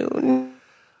the moon.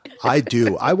 I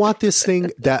do. I want this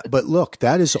thing but look,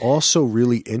 that is also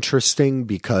really interesting,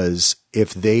 because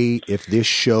if this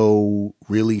show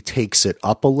really takes it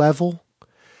up a level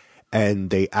and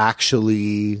they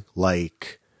actually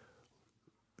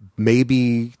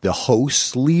maybe the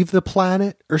hosts leave the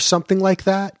planet or something like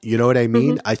that. You know what I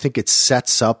mean? I think it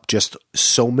sets up just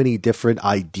so many different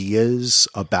ideas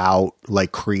about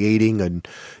creating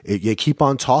you keep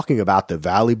on talking about the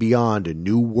Valley Beyond, a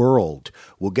new world.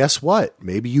 Well, guess what?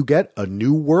 Maybe you get a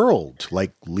new world,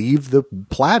 leave the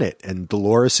planet. And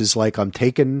Dolores is like, I'm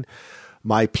taking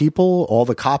my people, all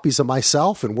the copies of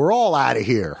myself, and we're all out of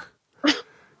here.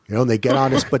 And they get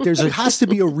on this, but there has to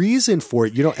be a reason for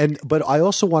it, but I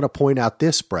also want to point out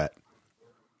this, Brett.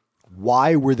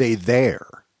 Why were they there?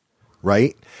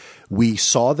 Right? We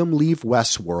saw them leave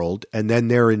Westworld, and then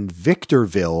they're in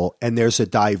Victorville, and there's a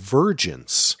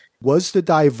divergence. Was the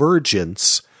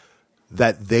divergence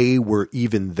that they were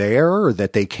even there, or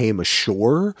that they came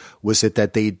ashore? Was it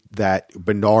that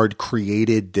Bernard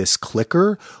created this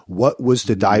clicker? What was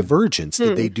the divergence?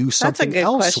 Did they do something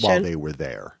else while they were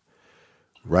there?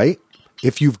 Right?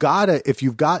 If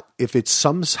it's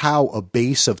somehow a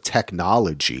base of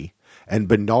technology, and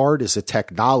Bernard is a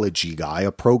technology guy,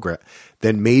 a program,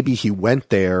 then maybe he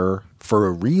went there for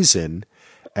a reason.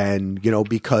 And,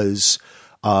 because,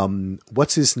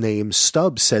 what's his name?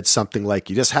 Stubbs said something like,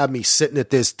 you just have me sitting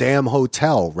at this damn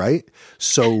hotel, right?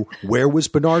 So where was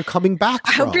Bernard coming back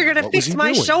from? I hope you're going to fix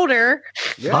my shoulder.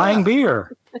 Yeah. Buying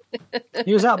beer.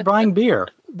 He was out buying beer.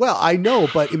 Well, I know,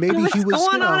 but maybe he was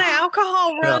going on an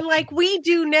alcohol run like we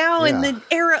do now in the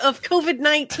era of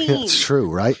COVID-19. That's true,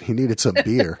 right? He needed some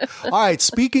beer. All right.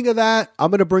 Speaking of that, I'm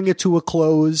going to bring it to a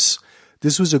close.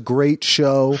 This was a great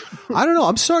show. I don't know.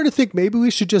 I'm starting to think maybe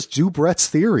we should just do Brett's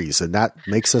theories, and that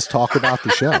makes us talk about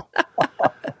the show.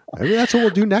 Maybe that's what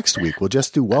we'll do next week. We'll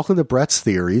just do Welcome to Brett's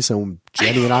Theories, and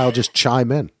Jenny and I will just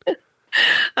chime in.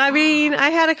 I mean, I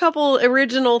had a couple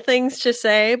original things to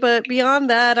say, but beyond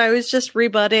that, I was just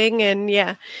rebutting,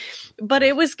 and but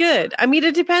it was good. I mean,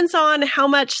 it depends on how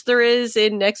much there is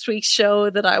in next week's show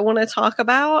that I want to talk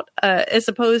about, as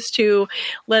opposed to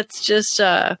let's just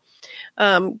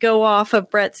go off of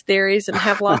Brett's theories and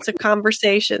have lots of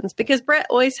conversations, because Brett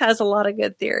always has a lot of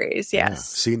good theories. Yes. Yeah.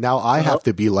 See, now I have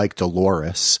to be like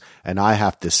Dolores, and I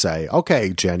have to say,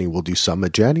 okay, Jenny, we'll do some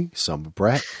of Jenny, some of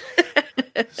Brett.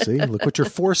 See, look what you're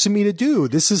forcing me to do.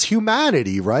 This is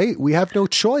humanity, right? We have no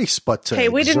choice but to. Hey,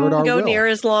 we didn't go will. near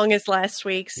as long as last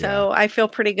week, so I feel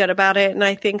pretty good about it. And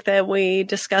I think that we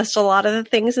discussed a lot of the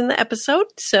things in the episode.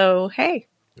 So, hey,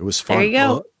 it was fun. There you go.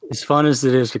 Well, as fun as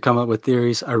it is to come up with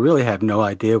theories, I really have no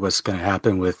idea what's going to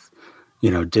happen with,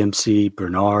 Dempsey,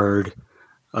 Bernard,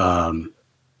 the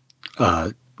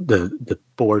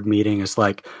board meeting. Is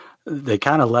like they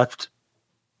kind of left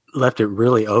it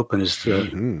really open as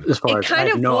to as far it as kind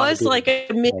of was like a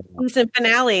mid-season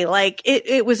finale. Like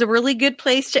it was a really good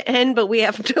place to end, but we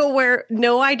have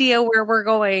no idea where we're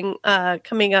going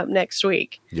coming up next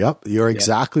week. Yep, you're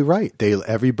exactly right. They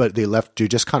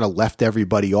just kind of left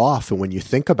everybody off, and when you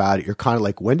think about it, you're kind of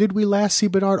like, when did we last see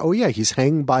Bernard? Oh yeah, he's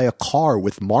hanging by a car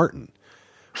with Martin.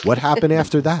 What happened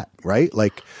after that, right?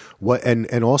 Like what,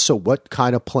 and also what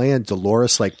kind of plan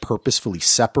Dolores like purposefully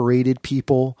separated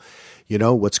people.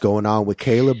 What's going on with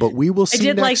Caleb, but we will see. I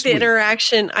did next like the week.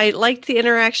 interaction. I liked the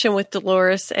interaction with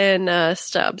Dolores and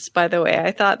Stubbs, by the way.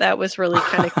 I thought that was really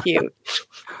kind of cute.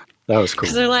 That was cool.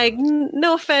 Because they're like,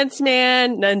 no offense,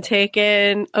 man. None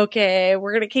taken. Okay,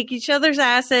 we're going to kick each other's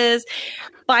asses.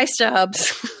 Bye,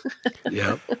 Stubbs.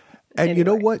 Yep. And you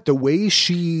know what? The way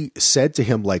she said to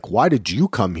him, like, why did you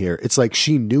come here? It's like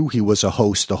she knew he was a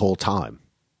host the whole time.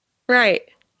 Right.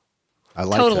 I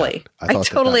like totally. that. I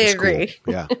totally agree.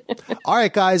 Cool. Yeah. All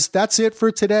right, guys, that's it for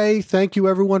today. Thank you,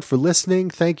 everyone, for listening.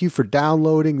 Thank you for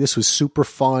downloading. This was super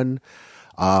fun.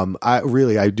 I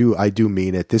do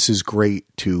mean it. This is great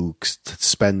to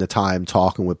spend the time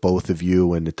talking with both of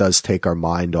you, and it does take our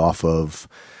mind off of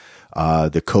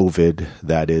the COVID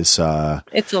that is.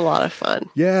 It's a lot of fun.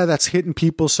 Yeah, that's hitting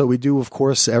people. So we do, of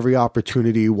course, every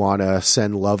opportunity want to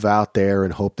send love out there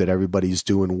and hope that everybody's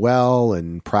doing well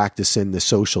and practicing the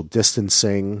social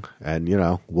distancing. And,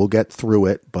 we'll get through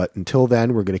it. But until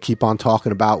then, we're going to keep on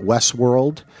talking about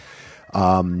Westworld.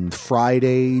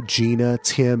 Friday, Gina,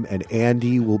 Tim, and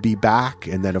Andy will be back.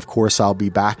 And then, of course, I'll be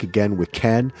back again with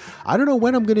Ken. I don't know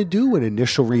when I'm going to do an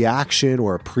initial reaction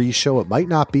or a pre-show. It might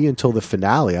not be until the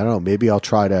finale. I don't know. Maybe I'll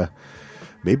try to...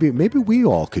 Maybe we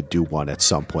all could do one at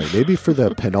some point. Maybe for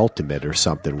the penultimate or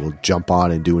something, we'll jump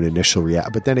on and do an initial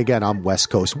react. But then again, I'm West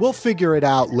Coast. We'll figure it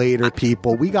out later,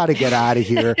 people. We got to get out of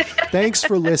here. Thanks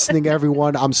for listening,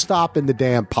 everyone. I'm stopping the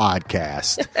damn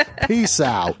podcast. Peace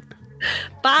out.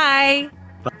 Bye.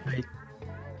 Bye.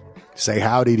 Say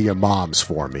howdy to your moms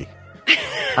for me.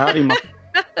 Howdy, Mom.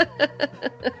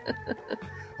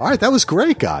 All right, that was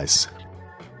great, guys.